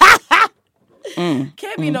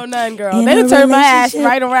 Can't be no nun, girl. They done turn my ass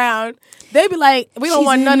right around. They be like, we don't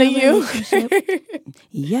want none of you.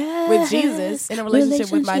 Yes. With Jesus. In a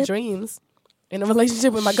relationship with my dreams. In a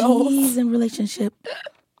relationship with my goals. She's in relationship.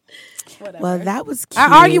 Whatever. Well, that was cute.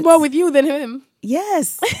 I argue more with you than him.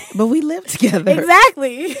 Yes, but we live together.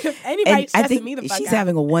 Exactly. Anybody stressing me the fuck she's out.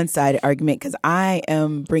 having a one-sided argument because I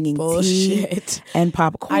am bringing tea and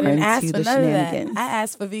popcorn I didn't ask to for the none shenanigans. of that. I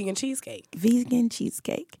asked for vegan cheesecake. Vegan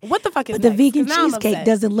cheesecake. What the fuck is But next? the vegan 'Cause now I'm cheesecake upset.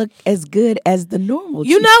 doesn't look as good as the normal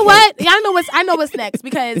You cheesecake. know what? Yeah, I know what's next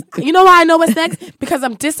because you know why I know what's next? Because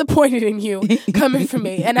I'm disappointed in you coming from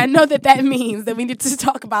me. And I know that means that we need to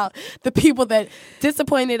talk about the people that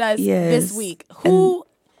disappointed us this week.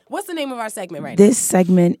 What's the name of our segment right now? This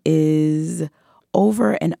segment is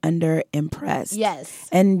Over and Under Impressed. Yes.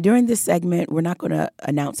 And during this segment, we're not going to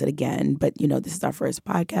announce it again, but this is our first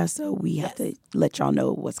podcast, so we have to let y'all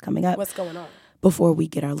know what's coming up. What's going on? Before we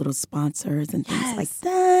get our little sponsors and things like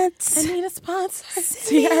that. I need a sponsor.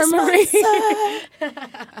 Sierra Marie.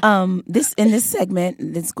 In this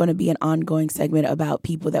segment, it's going to be an ongoing segment about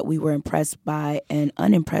people that we were impressed by and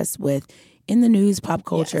unimpressed with in the news, pop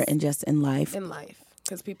culture, and just in life. In life.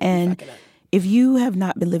 Because people and fucking up. If you have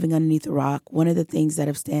not been living underneath a rock, one of the things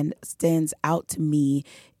that stands out to me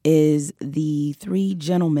is the 3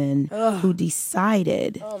 gentlemen who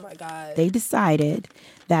decided. Oh my God. They decided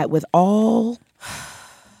that with all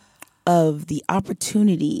of the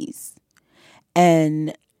opportunities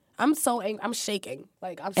and I'm so angry. I'm shaking.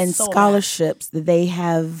 And scholarships that they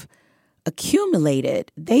have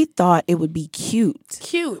accumulated, they thought it would be cute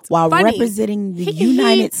while funny. representing the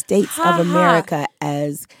United States of America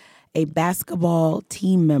as a basketball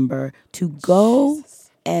team member to go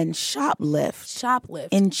and shoplift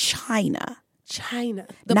in China. The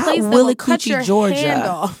Not place that Willie will cut your Coochie, Georgia, hand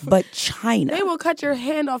off. but China. They will cut your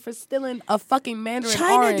hand off for stealing a fucking Mandarin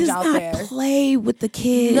China orange does out not there. play with the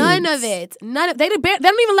kids. None of it. They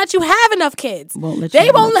don't even let you have enough kids. They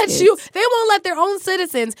won't let their own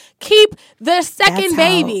citizens keep their second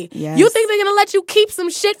baby. Yes. You think they're gonna let you keep some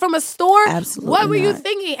shit from a store? Absolutely What were you not.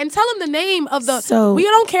 thinking? And tell them the name of the. So- we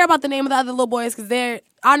don't care about the name of the other little boys because they're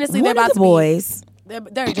honestly they're One about of the to boys.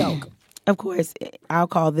 They're a joke. Of course, I'll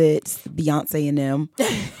call this Beyonce and them.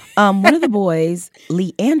 One of the boys,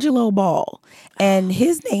 LeAngelo Ball, and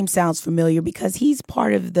his name sounds familiar because he's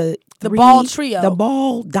part of the Ball trio, the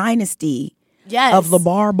Ball dynasty yes. of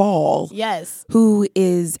LeVar Ball, yes, who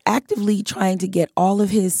is actively trying to get all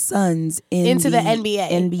of his sons into the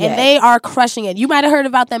NBA. And they are crushing it. You might have heard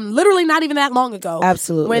about them literally not even that long ago.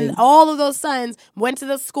 Absolutely. When all of those sons went to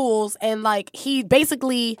the schools and he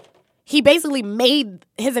basically made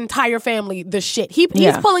his entire family the shit. He's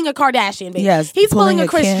pulling a Kardashian, baby. Yes, he's pulling a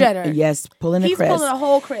Kris Jenner. Yes, pulling a Kris. He's pulling a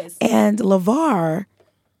whole Kris. And LeVar.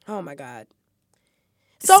 Oh my God.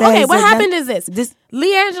 So okay, what happened is this.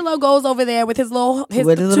 LeAngelo goes over there with his two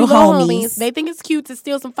little homies. They think it's cute to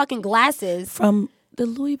steal some fucking glasses from the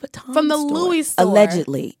Louis Vuitton from the store. Louis store.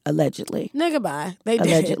 Allegedly. Nigga, bye. They did.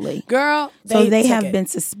 Allegedly. Girl, they have been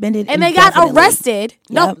suspended and they got arrested.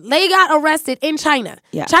 Yep. No, they got arrested in China.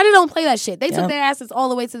 Yeah. China don't play that shit. They took their asses all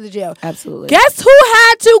the way to the jail. Absolutely. Guess who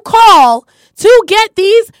had to call to get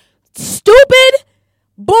these stupid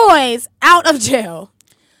boys out of jail?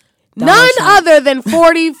 None other than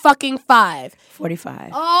 40 fucking 5.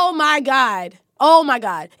 45. Oh my God. Oh my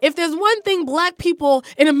God. If there's one thing black people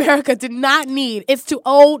in America did not need, it's to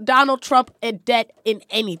owe Donald Trump a debt in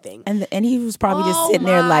anything. And he was probably just sitting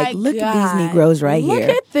there like, look at these Negroes right here. Look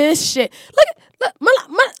at this shit. Look,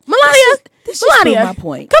 Melania. This Melania, my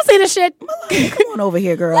point. come see this shit. Melania, come on over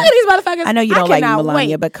here, girl. Look at these motherfuckers. I know you don't like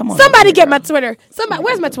Melania, wait. but come on. Somebody get my Twitter.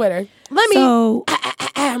 Where's my Twitter? Let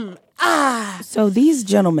me. So these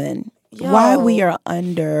gentlemen, why we are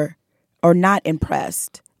under or not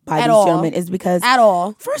impressed by these gentlemen is because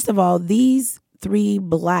first of all, these 3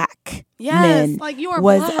 black men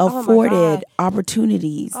was afforded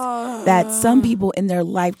opportunities that some people in their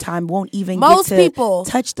lifetime won't even get to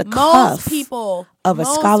touch the cuff of a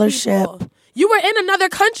scholarship. You were in another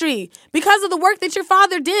country because of the work that your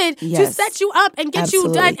father did to set you up and get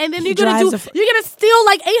you done, and then you're gonna steal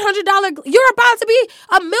like $800. You're about to be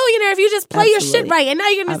a millionaire if you just play your shit right, and now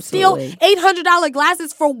you're gonna steal $800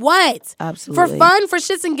 glasses for what? Absolutely. For fun, for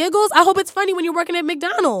shits and giggles. I hope it's funny when you're working at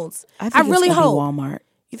McDonald's. I really hope Walmart.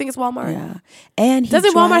 You think it's Walmart? Yeah. And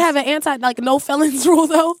doesn't Walmart have an no felons rule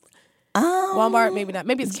though? Walmart, maybe not.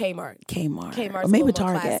 Maybe it's Kmart. Or maybe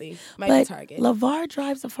Target. Maybe Target. LeVar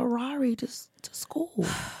drives a Ferrari to school.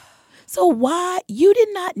 So why you did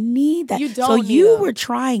not need that? You don't. So you were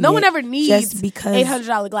trying. No one ever needs just because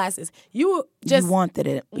 $800 glasses. You just wanted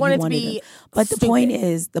it. Wanted to be. It. But stupid.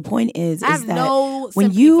 the point is that no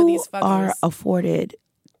when you are afforded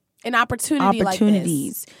an opportunities, like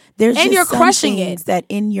this, there's and just you're some crushing things it. That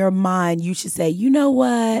in your mind you should say, you know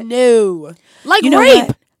what? No, like you know rape.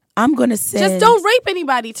 What? I'm gonna send. Just don't rape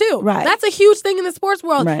anybody too. Right. That's a huge thing in the sports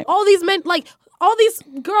world. Right. All these men, like all these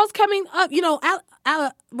girls coming up,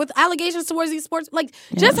 with allegations towards these sports,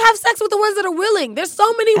 just have sex with the ones that are willing. There's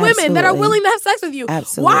so many women that are willing to have sex with you.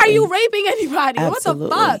 Absolutely. Why are you raping anybody? Absolutely.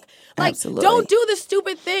 What the fuck? Absolutely. Don't do the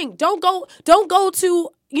stupid thing. Don't go to,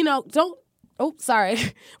 don't. Oh, sorry.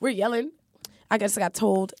 We're yelling. I guess I got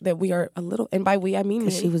told that we are a little, and by we I mean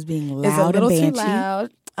me. She was being It's loud a little and too banshee.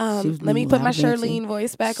 loud. Let me put my Charlene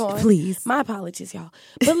voice back on. Please. My apologies, y'all.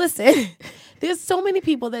 But listen, there's so many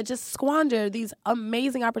people that just squander these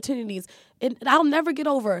amazing opportunities. And I'll never get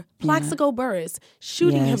over Plaxico Burress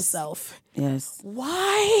shooting himself. Yes.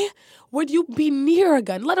 Why would you be near a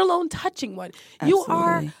gun, let alone touching one? Absolutely. You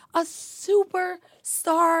are a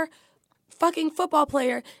superstar fucking football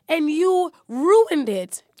player, and you ruined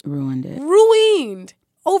it. Ruined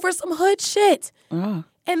over some hood shit. Oh.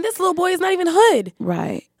 And this little boy is not even hood.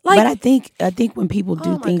 Right. But I think when people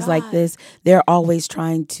do things like this, they're always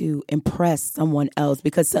trying to impress someone else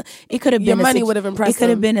because it could have been your money would have impressed. It could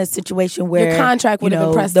have been a situation where your contract would have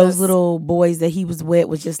impressed those us. little boys that he was with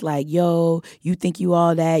was just like, "Yo, you think you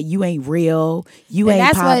all that? You ain't real. You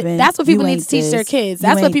ain't popping. That's what people need to teach their kids.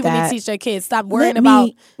 That's what people need to teach their kids. Stop worrying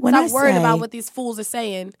about what these fools are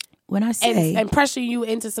saying. When I say and pressuring you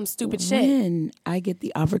into some stupid shit. When I get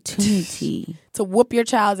the opportunity to whoop your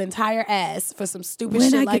child's entire ass for some stupid shit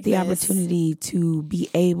like this. When I get the opportunity to be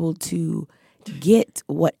able to get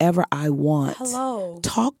whatever I want.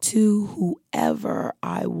 Talk to whoever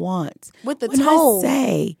I want. With the tone. I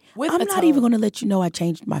say, I'm not even going to let you know I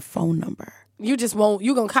changed my phone number. You just won't.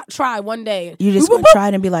 You're going to try one day. You just going to try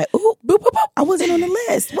it and be like, ooh, boop, boop, boop. I wasn't on the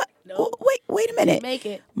list. What? No. Wait a minute. Make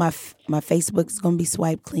it. My Facebook's gonna be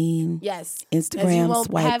swiped clean. Yes. Instagram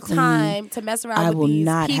swipe clean. I won't have time to mess around with these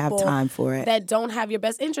people. I will not have time for it. That don't have your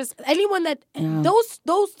best interest. Anyone that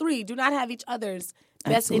those 3 do not have each other's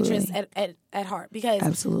best interest at heart because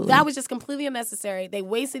that was just completely unnecessary. They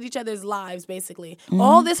wasted each other's lives basically. Mm-hmm.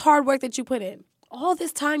 All this hard work that you put in. All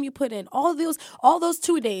this time you put in. All those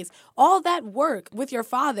 2 days. All that work with your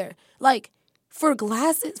father. For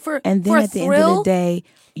glasses, and then at the end of the day,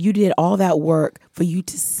 you did all that work for you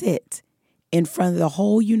to sit in front of the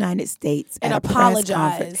whole United States and at a press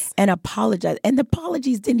conference and apologize. And the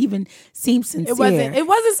apologies didn't even seem sincere. It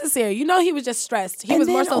wasn't sincere. He was just stressed. He was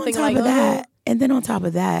more so thinking like, and then on top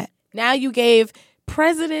of that, now you gave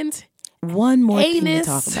President one more thing to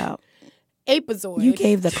talk about. Apazoid. You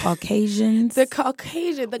gave the Caucasians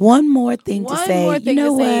one more thing to say. You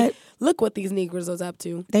know what? Look what these Negroes was up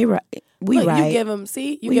to. You give them,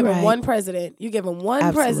 give them one president. You give them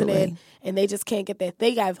one president, and they just can't get that.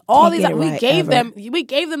 They got all these. We gave them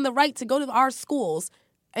the right to go to our schools,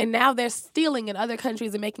 and now they're stealing in other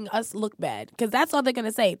countries and making us look bad. Because that's all they're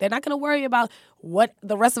gonna say. They're not gonna worry about what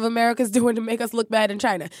the rest of America's doing to make us look bad in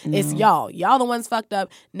China. No. It's y'all. Y'all the ones fucked up.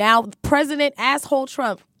 Now, President asshole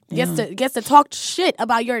Trump gets to talk shit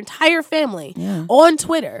about your entire family on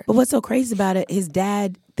Twitter. But what's so crazy about it, his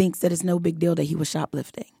dad thinks that it's no big deal that he was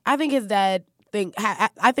shoplifting. I think his dad think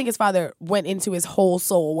I think his father went into his whole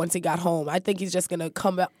soul once he got home. I think he's just gonna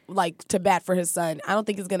come up, like, to bat for his son. I don't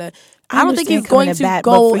think he's gonna. I don't think he's going to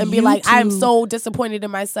go and be like, I'm so disappointed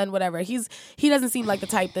in my son. Whatever. He doesn't seem like the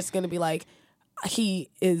type that's gonna be like, he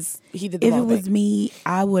did the If wrong it was thing. me,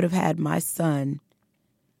 I would have had my son.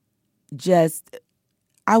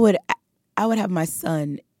 I would have my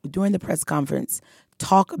son during the press conference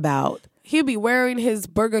talk about. He'd be wearing his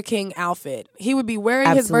Burger King outfit. He would be wearing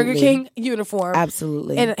Absolutely. his Burger King uniform.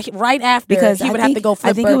 Absolutely. And right after, Because he would have to go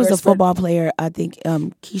flip I think it was a burgers for- football player. I think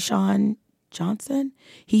Keyshawn Johnson.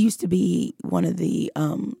 He used to be one of the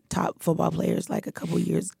top football players like a couple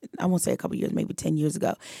years. I won't say a couple years, maybe 10 years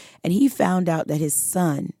ago. And he found out that his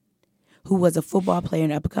son, who was a football player,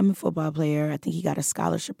 an up-and-coming football player, I think he got a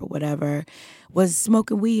scholarship or whatever, was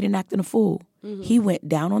smoking weed and acting a fool. Mm-hmm. He went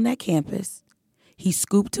down on that campus. He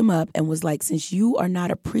scooped him up and was like, since you are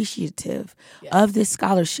not appreciative of this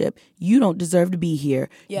scholarship, you don't deserve to be here.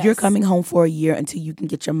 Yes. You're coming home for a year until you can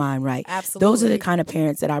get your mind right. Absolutely. Those are the kind of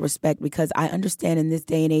parents that I respect, because I understand in this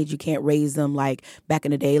day and age you can't raise them like back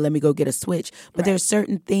in the day, let me go get a switch. But there's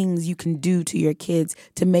certain things you can do to your kids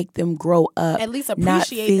to make them grow up. At least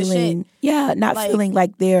appreciate the shit. Yeah, not feeling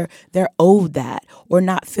like they're owed that, or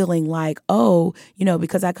not feeling like, oh,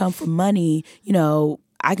 because I come from money,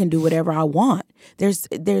 I can do whatever I want.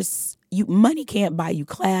 Money can't buy you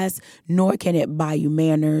class, nor can it buy you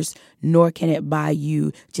manners, nor can it buy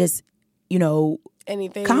you just,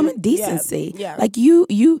 anything, common decency. Yeah. Like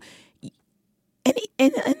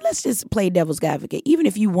and let's just play devil's advocate. Even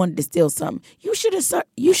if you wanted to steal something, you should have.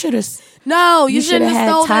 No, you shouldn't have had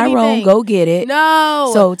stolen Tyrone anything. go get it. No,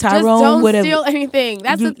 so Tyrone would have. Just don't steal anything.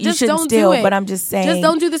 You just shouldn't don't steal. do it. But I'm just saying, just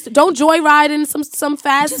don't do this. Don't joyride in some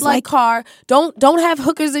fast Just like car. Don't have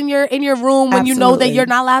hookers in your room when you know that you're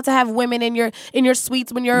not allowed to have women in your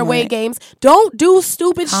suites when you're away games. Don't do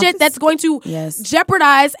stupid shit that's going to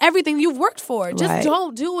jeopardize everything you've worked for. Just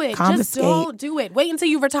don't do it. Just don't do it. Wait until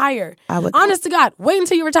you retire. Honest to God, wait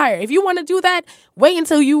until you retire. If you want to do that, wait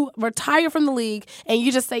until you retire from the league and you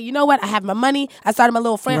just say, you know what? I have my money. I started my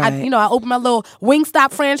little I opened my little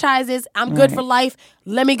Wingstop franchises. I'm good for life.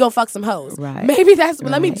 Let me go fuck some hoes. Right. Maybe that's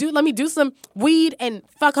let me do some weed and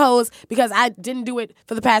fuck hoes because I didn't do it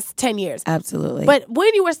for the past 10 years. Absolutely. But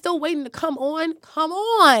when you are still waiting to come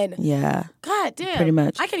on. Yeah. God damn. Pretty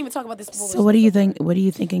much. I can't even talk about this. So what do you think? What are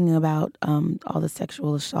you thinking about all the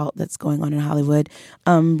sexual assault that's going on in Hollywood?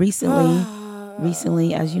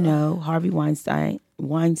 Recently, as you know, Harvey Weinstein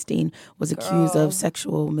was accused of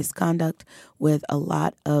sexual misconduct with a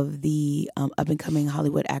lot of the up-and-coming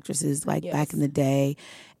Hollywood actresses back in the day.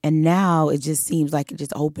 And now it just seems like it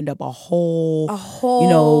just opened up a whole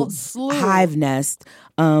hive nest.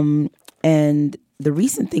 And the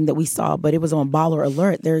recent thing that we saw, but it was on Baller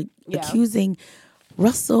Alert, they're accusing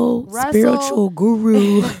Russell, spiritual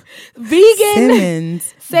guru, vegan,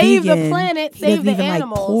 Simmons, save vegan, the planet, he save the even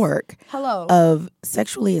animals. Like pork. Hello. Of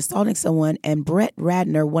sexually assaulting someone, and Brett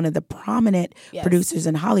Ratner, one of the prominent producers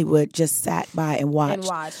in Hollywood, just sat by and watched.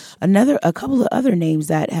 A couple of other names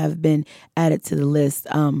that have been added to the list: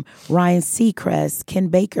 Ryan Seacrest, Ken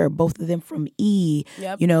Baker, both of them from E.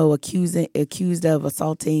 Yep. Accused of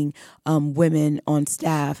assaulting women on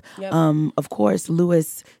staff. Yep. Of course,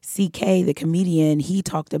 Louis C.K., the comedian, he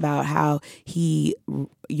talked about how he,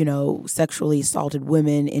 sexually assaulted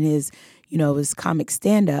women in his comic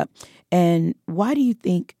stand-up. And why do you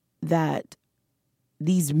think that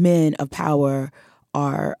these men of power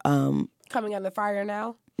are coming under fire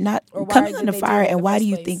now? Not coming under fire, and why do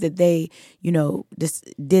you think that they,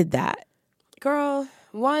 just did that? Girl,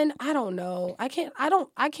 one, I don't know. I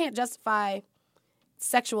can't justify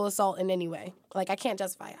sexual assault in any way. Like, I can't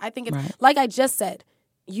justify it. I think it's like I just said,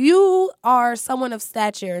 you are someone of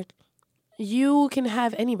stature. You can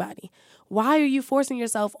have anybody. Why are you forcing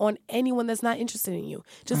yourself on anyone that's not interested in you?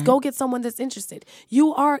 Just go get someone that's interested.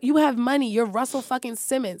 You have money. You're Russell fucking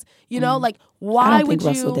Simmons. Like, why would you?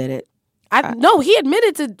 Russell did it. No, he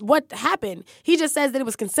admitted to what happened. He just says that it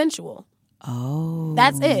was consensual. Oh,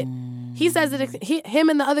 that's it. He says that him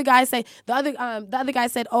and the other guy say the other guy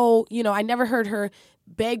said, "Oh, I never heard her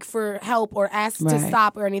beg for help or ask to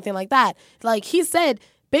stop or anything like that." Like, he said,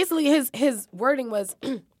 basically his wording was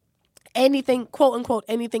anything, quote unquote,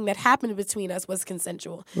 anything that happened between us was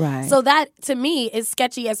consensual. Right. So that to me is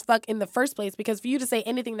sketchy as fuck in the first place, because for you to say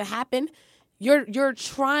anything that happened, you're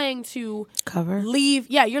trying to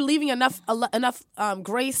you're leaving enough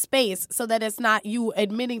gray space so that it's not you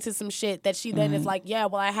admitting to some shit that she then is like, yeah,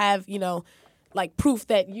 well, I have, like proof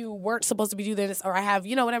that you weren't supposed to be doing this, or I have,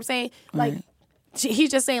 you know what I'm saying? Like,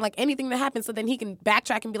 he's just saying like anything that happened, so then he can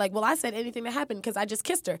backtrack and be like, well, I said anything that happened because I just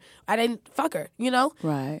kissed her. I didn't fuck her, you know?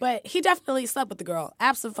 Right. But he definitely slept with the girl.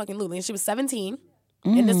 Absolutely. And she was 17.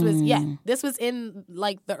 And this was in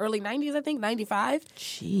like the early 90s, I think, 95.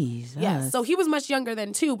 Jesus. Yeah, so he was much younger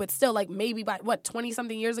than too, but still like maybe by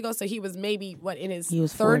 20-something years ago. So he was maybe in his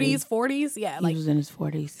 30s, 40s? Yeah, he was in his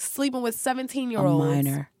 40s. Sleeping with 17-year-olds. A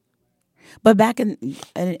minor. But back in,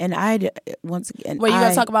 and I, once again. Wait, you going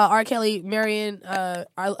to talk about R. Kelly marrying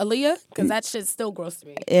Aaliyah? Because that shit's still gross to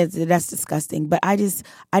me. That's disgusting. But I just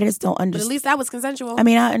don't understand. But at least that was consensual. I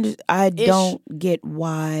mean, I don't get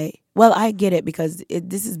why. Well, I get it because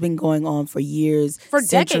this has been going on for years, for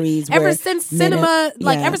centuries. Decades. Ever since cinema,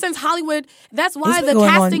 ever since Hollywood. That's why the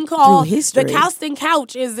casting call, the casting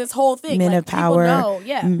couch is this whole thing. Men of power,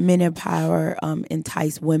 men of power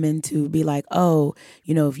entice women to be like, oh,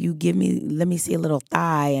 if you let me see a little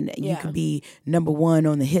thigh and you could be number one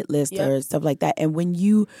on the hit list or stuff like that. And when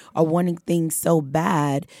you are wanting things so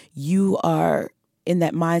bad, you are in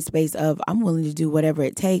that mind space of I'm willing to do whatever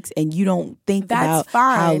it takes, and you don't think about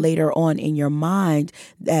how later on in your mind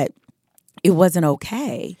that it wasn't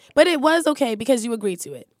okay. But it was okay because you agreed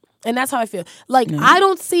to it. And that's how I feel. Like, I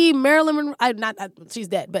don't see Marilyn Monroe, she's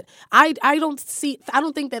dead, but I don't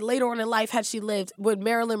think that later on in life, had she lived, would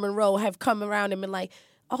Marilyn Monroe have come around and been like,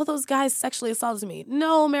 all those guys sexually assaulted me.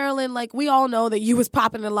 No, Marilyn, like, we all know that you was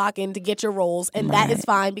popping and locking to get your roles, and that is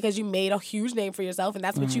fine because you made a huge name for yourself, and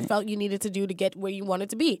that's what you felt you needed to do to get where you wanted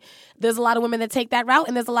to be. There's a lot of women that take that route,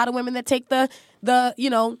 and there's a lot of women that take the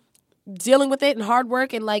dealing with it and hard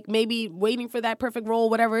work and, like, maybe waiting for that perfect role,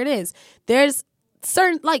 whatever it is. There's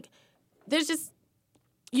certain, like,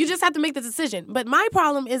 you just have to make the decision. But my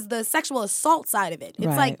problem is the sexual assault side of it.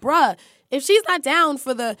 It's like, bruh, if she's not down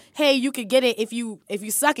for the, hey, you could get it if you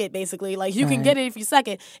suck it, basically. Like, you can get it if you suck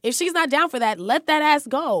it. If she's not down for that, let that ass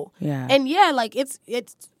go. Yeah. And like, it's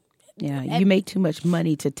yeah, you make too much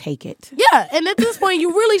money to take it. Yeah, and at this point,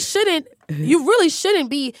 you really shouldn't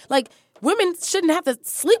be, like, women shouldn't have to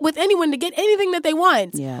sleep with anyone to get anything that they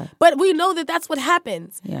want. Yeah. But we know that that's what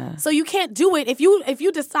happens. Yeah. So you can't do it. If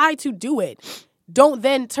you decide to do it, don't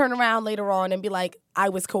then turn around later on and be like, I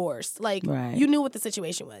was coerced. Like, you knew what the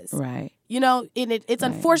situation was. Right. And it's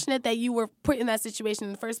unfortunate that you were put in that situation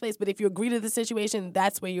in the first place, but if you agree to the situation,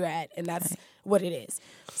 that's where you're at, and that's what it is.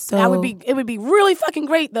 So it would be really fucking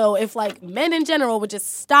great, though, if, like, men in general would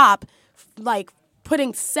just stop, like,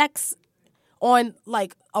 putting sex on,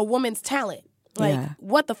 like, a woman's talent. Like,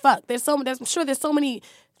 what the fuck? I'm sure there's so many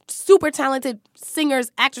super talented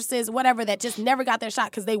singers, actresses, whatever, that just never got their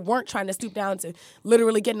shot because they weren't trying to stoop down to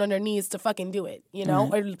literally getting on their knees to fucking do it,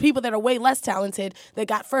 Or people that are way less talented that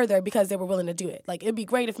got further because they were willing to do it. Like, it'd be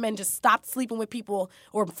great if men just stopped sleeping with people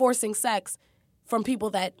or forcing sex from people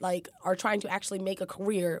that, like, are trying to actually make a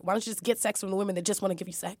career. Why don't you just get sex from the women that just want to give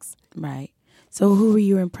you sex? Right. So who were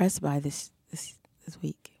you impressed by this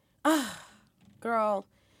week? Girl.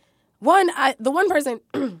 I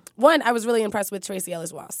was really impressed with Tracee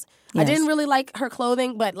Ellis Ross. Yes. I didn't really like her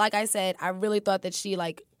clothing, but like I said, I really thought that she,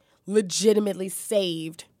 like, legitimately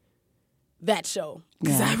saved that show.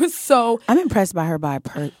 Because I'm impressed by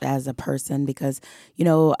her as a person because,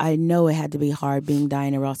 I know it had to be hard being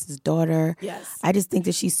Diana Ross's daughter. Yes. I just think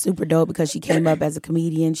that she's super dope because she came up as a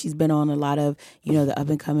comedian. She's been on a lot of, the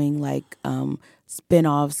up-and-coming, like,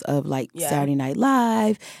 spin-offs of, like, Saturday Night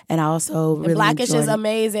Live, and I also really Blackish is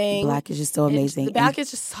amazing. Blackish is so amazing. Blackish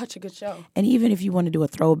is just such a good show. And even if you want to do a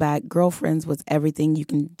throwback, Girlfriends was everything. You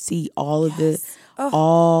can see all of the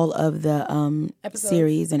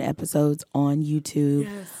series and episodes on YouTube.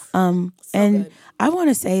 Yes. And good. I want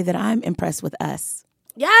to say that I'm impressed with Us.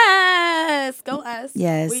 Yes, go Us.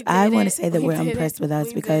 Yes, I want to say that we're impressed with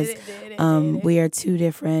Us because we are two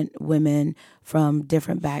different women from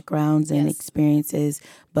different backgrounds and experiences,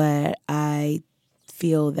 but I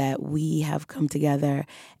feel that we have come together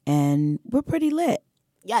and we're pretty lit.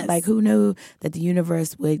 Yes. Like, who knew that the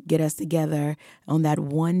universe would get us together on that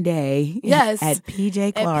one day at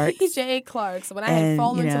PJ Clark's. At PJ Clark's, when I had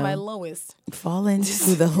fallen to my lowest. Fallen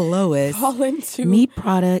to the lowest. Fallen to meat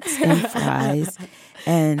products and fries.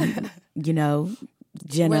 And,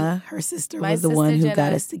 Jenna, her sister, was the one who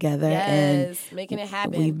got us together. Yes, and making it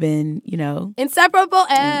happen. We've been, inseparable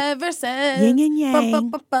ever since. Yin and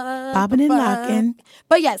yang. Bobbing and locking.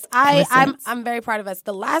 But yes, I'm very proud of us.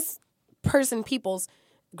 The last people's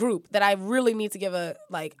group that I really need to give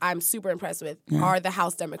I'm super impressed with are the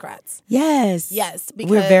House Democrats. Yes. Yes. Because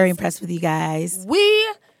we're very impressed with you guys.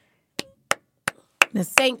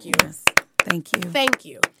 Thank you. Yes. Thank you. Thank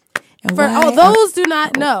you. And for those do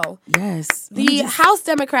not know, yes, the House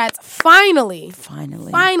Democrats finally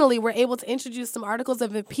finally were able to introduce some articles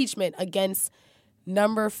of impeachment against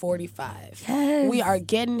number 45. Yes. We are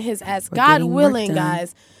getting his ass. We're God getting willing, work done.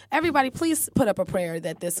 guys. Everybody, please put up a prayer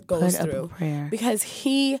that this goes Put up through. a prayer. Because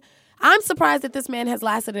I'm surprised that this man has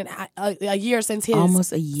lasted a year since his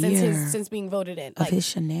Almost a year since being voted in. of his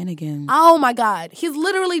shenanigans. Oh my God, he's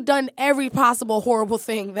literally done every possible horrible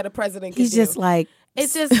thing that a president can do. He's just like,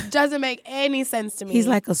 it just doesn't make any sense to me. he's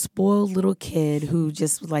like a spoiled little kid who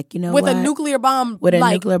just was like, you know with what? a nuclear bomb, With a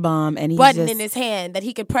like, nuclear bomb, and he's button just, in his hand that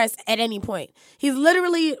he could press at any point. He's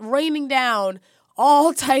literally raining down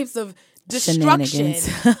all types of destruction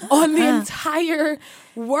on the entire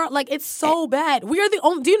world. Like, it's so bad. We are the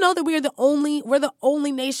only. Do you know that we're the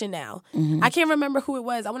only nation now? Mm-hmm. I can't remember who it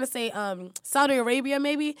was. I want to say Saudi Arabia,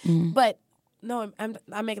 maybe, but no, I'm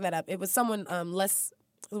making that up. It was someone less.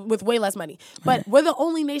 With way less money. But we're the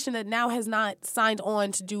only nation that now has not signed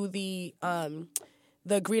on to do the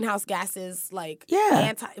greenhouse gases, like,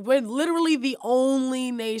 we're literally the only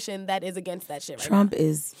nation that is against that shit right Trump now.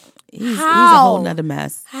 he's a whole nother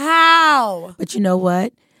mess. How? But you know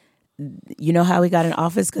what? You know how he got in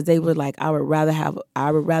office? Because they were like, I would rather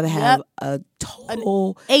have a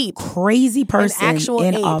total ape. crazy person actual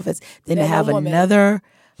in ape office than to than a have woman. another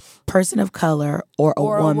person of color or a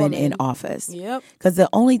woman in woman. office. Yep. Because the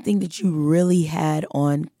only thing that you really had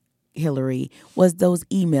on Hillary was those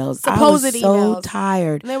emails. Supposed I was so emails.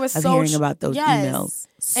 tired They were of so hearing about those emails.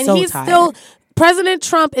 And So he's tired. still, President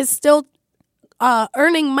Trump is still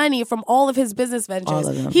earning money from all of his business ventures. All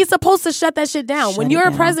of them. He's supposed to shut that shit down. When Shut it you're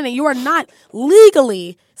a down. president, you are not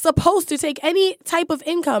legally supposed to take any type of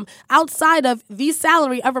income outside of the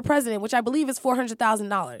salary of a president, which I believe is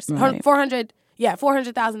 $400,000. Right.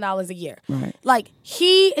 $400,000 a year. Right. Like,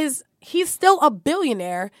 he's still a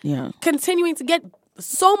billionaire, continuing to get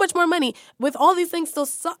so much more money with all these things still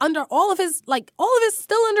under all of his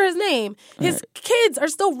still under his name. His kids are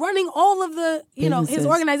still running all of the, his Businesses.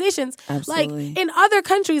 organizations. Absolutely. Like, in other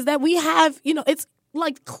countries that we have, it's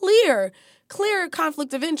like clear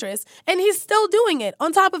conflict of interest, and he's still doing it.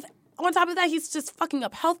 On top of that, he's just fucking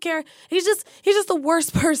up healthcare. He's just the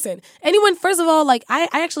worst person. First of all, like, I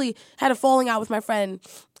actually had a falling out with my friend,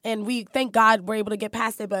 and we, thank God, were able to get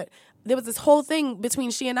past it, but there was this whole thing between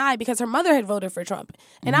she and I because her mother had voted for Trump.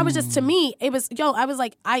 And I was just, to me, it was, I was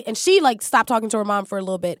like, and she, like, stopped talking to her mom for a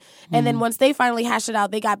little bit. And then once they finally hashed it out,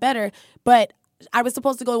 they got better. But I was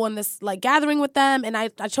supposed to go on this, like, gathering with them, and I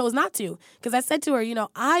chose not to. Because I said to her,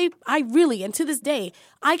 I really, and to this day,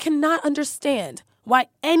 I cannot understand why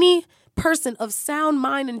any person of sound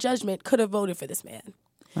mind and judgment could have voted for this man.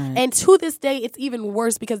 Right. And to this day, it's even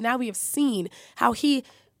worse because now we have seen how he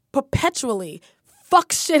perpetually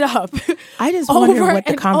fuck shit up. I just wonder over what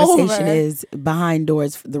the and conversation over. is behind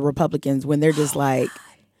doors for the Republicans when they're just like,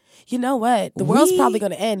 You know what? The world's probably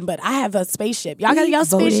going to end, but I have a spaceship. Y'all got y'all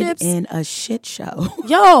voted spaceships? in a shit show.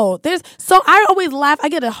 Yo, I always laugh. I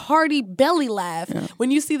get a hearty belly laugh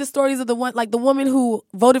when you see the stories of the woman who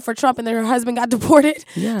voted for Trump and then her husband got deported.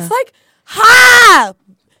 Yeah. It's like, ha,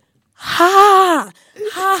 ha,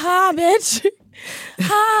 ha, ha, bitch. Ha,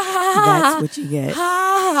 ha, That's what you get.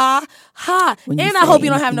 Ha, ha, ha. When you And I say hope you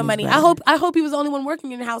don't have anything no is money. better. I hope he was the only one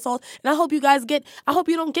working in your household. And I hope you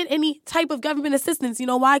don't get any type of government assistance. You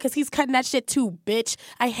know why? Because he's cutting that shit too, bitch.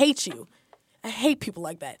 I hate you. I hate people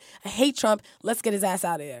like that. I hate Trump. Let's get his ass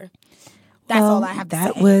out of there. That's all I have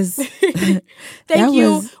to say. Thank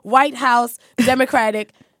you, White House,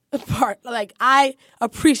 Democratic part. Like, I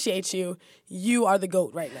appreciate you. You are the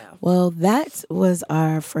GOAT right now. Well, that was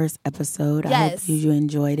our first episode. Yes. I hope you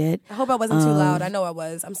enjoyed it. I hope I wasn't too loud. I know I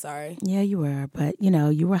was. I'm sorry. Yeah, you were, but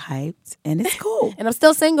you were hyped, and it's cool. And I'm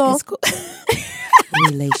still single. It's cool.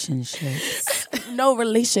 Relationships. No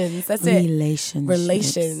relations. That's it.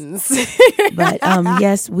 Relations. But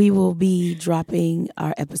yes, we will be dropping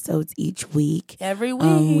our episodes each week. Every week.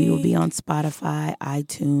 We will be on Spotify,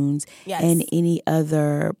 iTunes, Yes. and any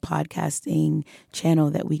other podcasting channel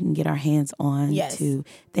that we can get our hands on. Yes. To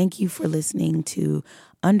thank you for listening to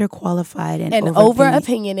Underqualified and over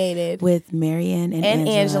opinionated with Marian and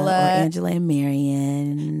Angela, or Angela and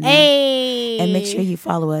Marian. Hey. And make sure you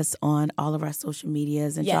follow us on all of our social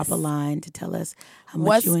medias and drop a line to tell us how much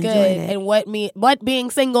What's you enjoyed good it. and what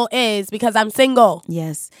being single is, because I'm single.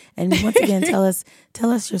 Yes. And once again, tell us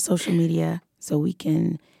your social media so we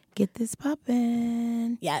can get this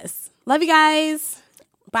popping. Yes. Love you guys.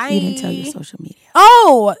 Bye. You didn't tell your social media.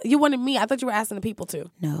 Oh, you wanted me. I thought you were asking the people too.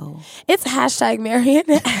 No. It's #Marian,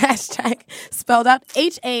 hashtag spelled out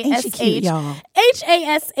Ain't she cute, y'all?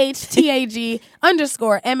 HASHTAG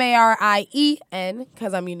 _MARIEN,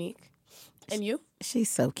 because I'm unique. And you? She's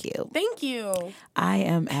so cute. Thank you. I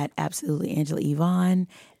am at Absolutely Angela Yvonne,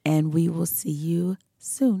 and we will see you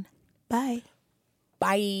soon. Bye.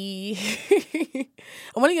 Bye. I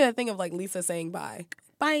want to get a thing of like Lisa saying bye.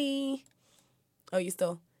 Bye. Oh,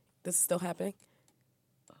 this is still happening?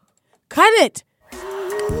 Cut it.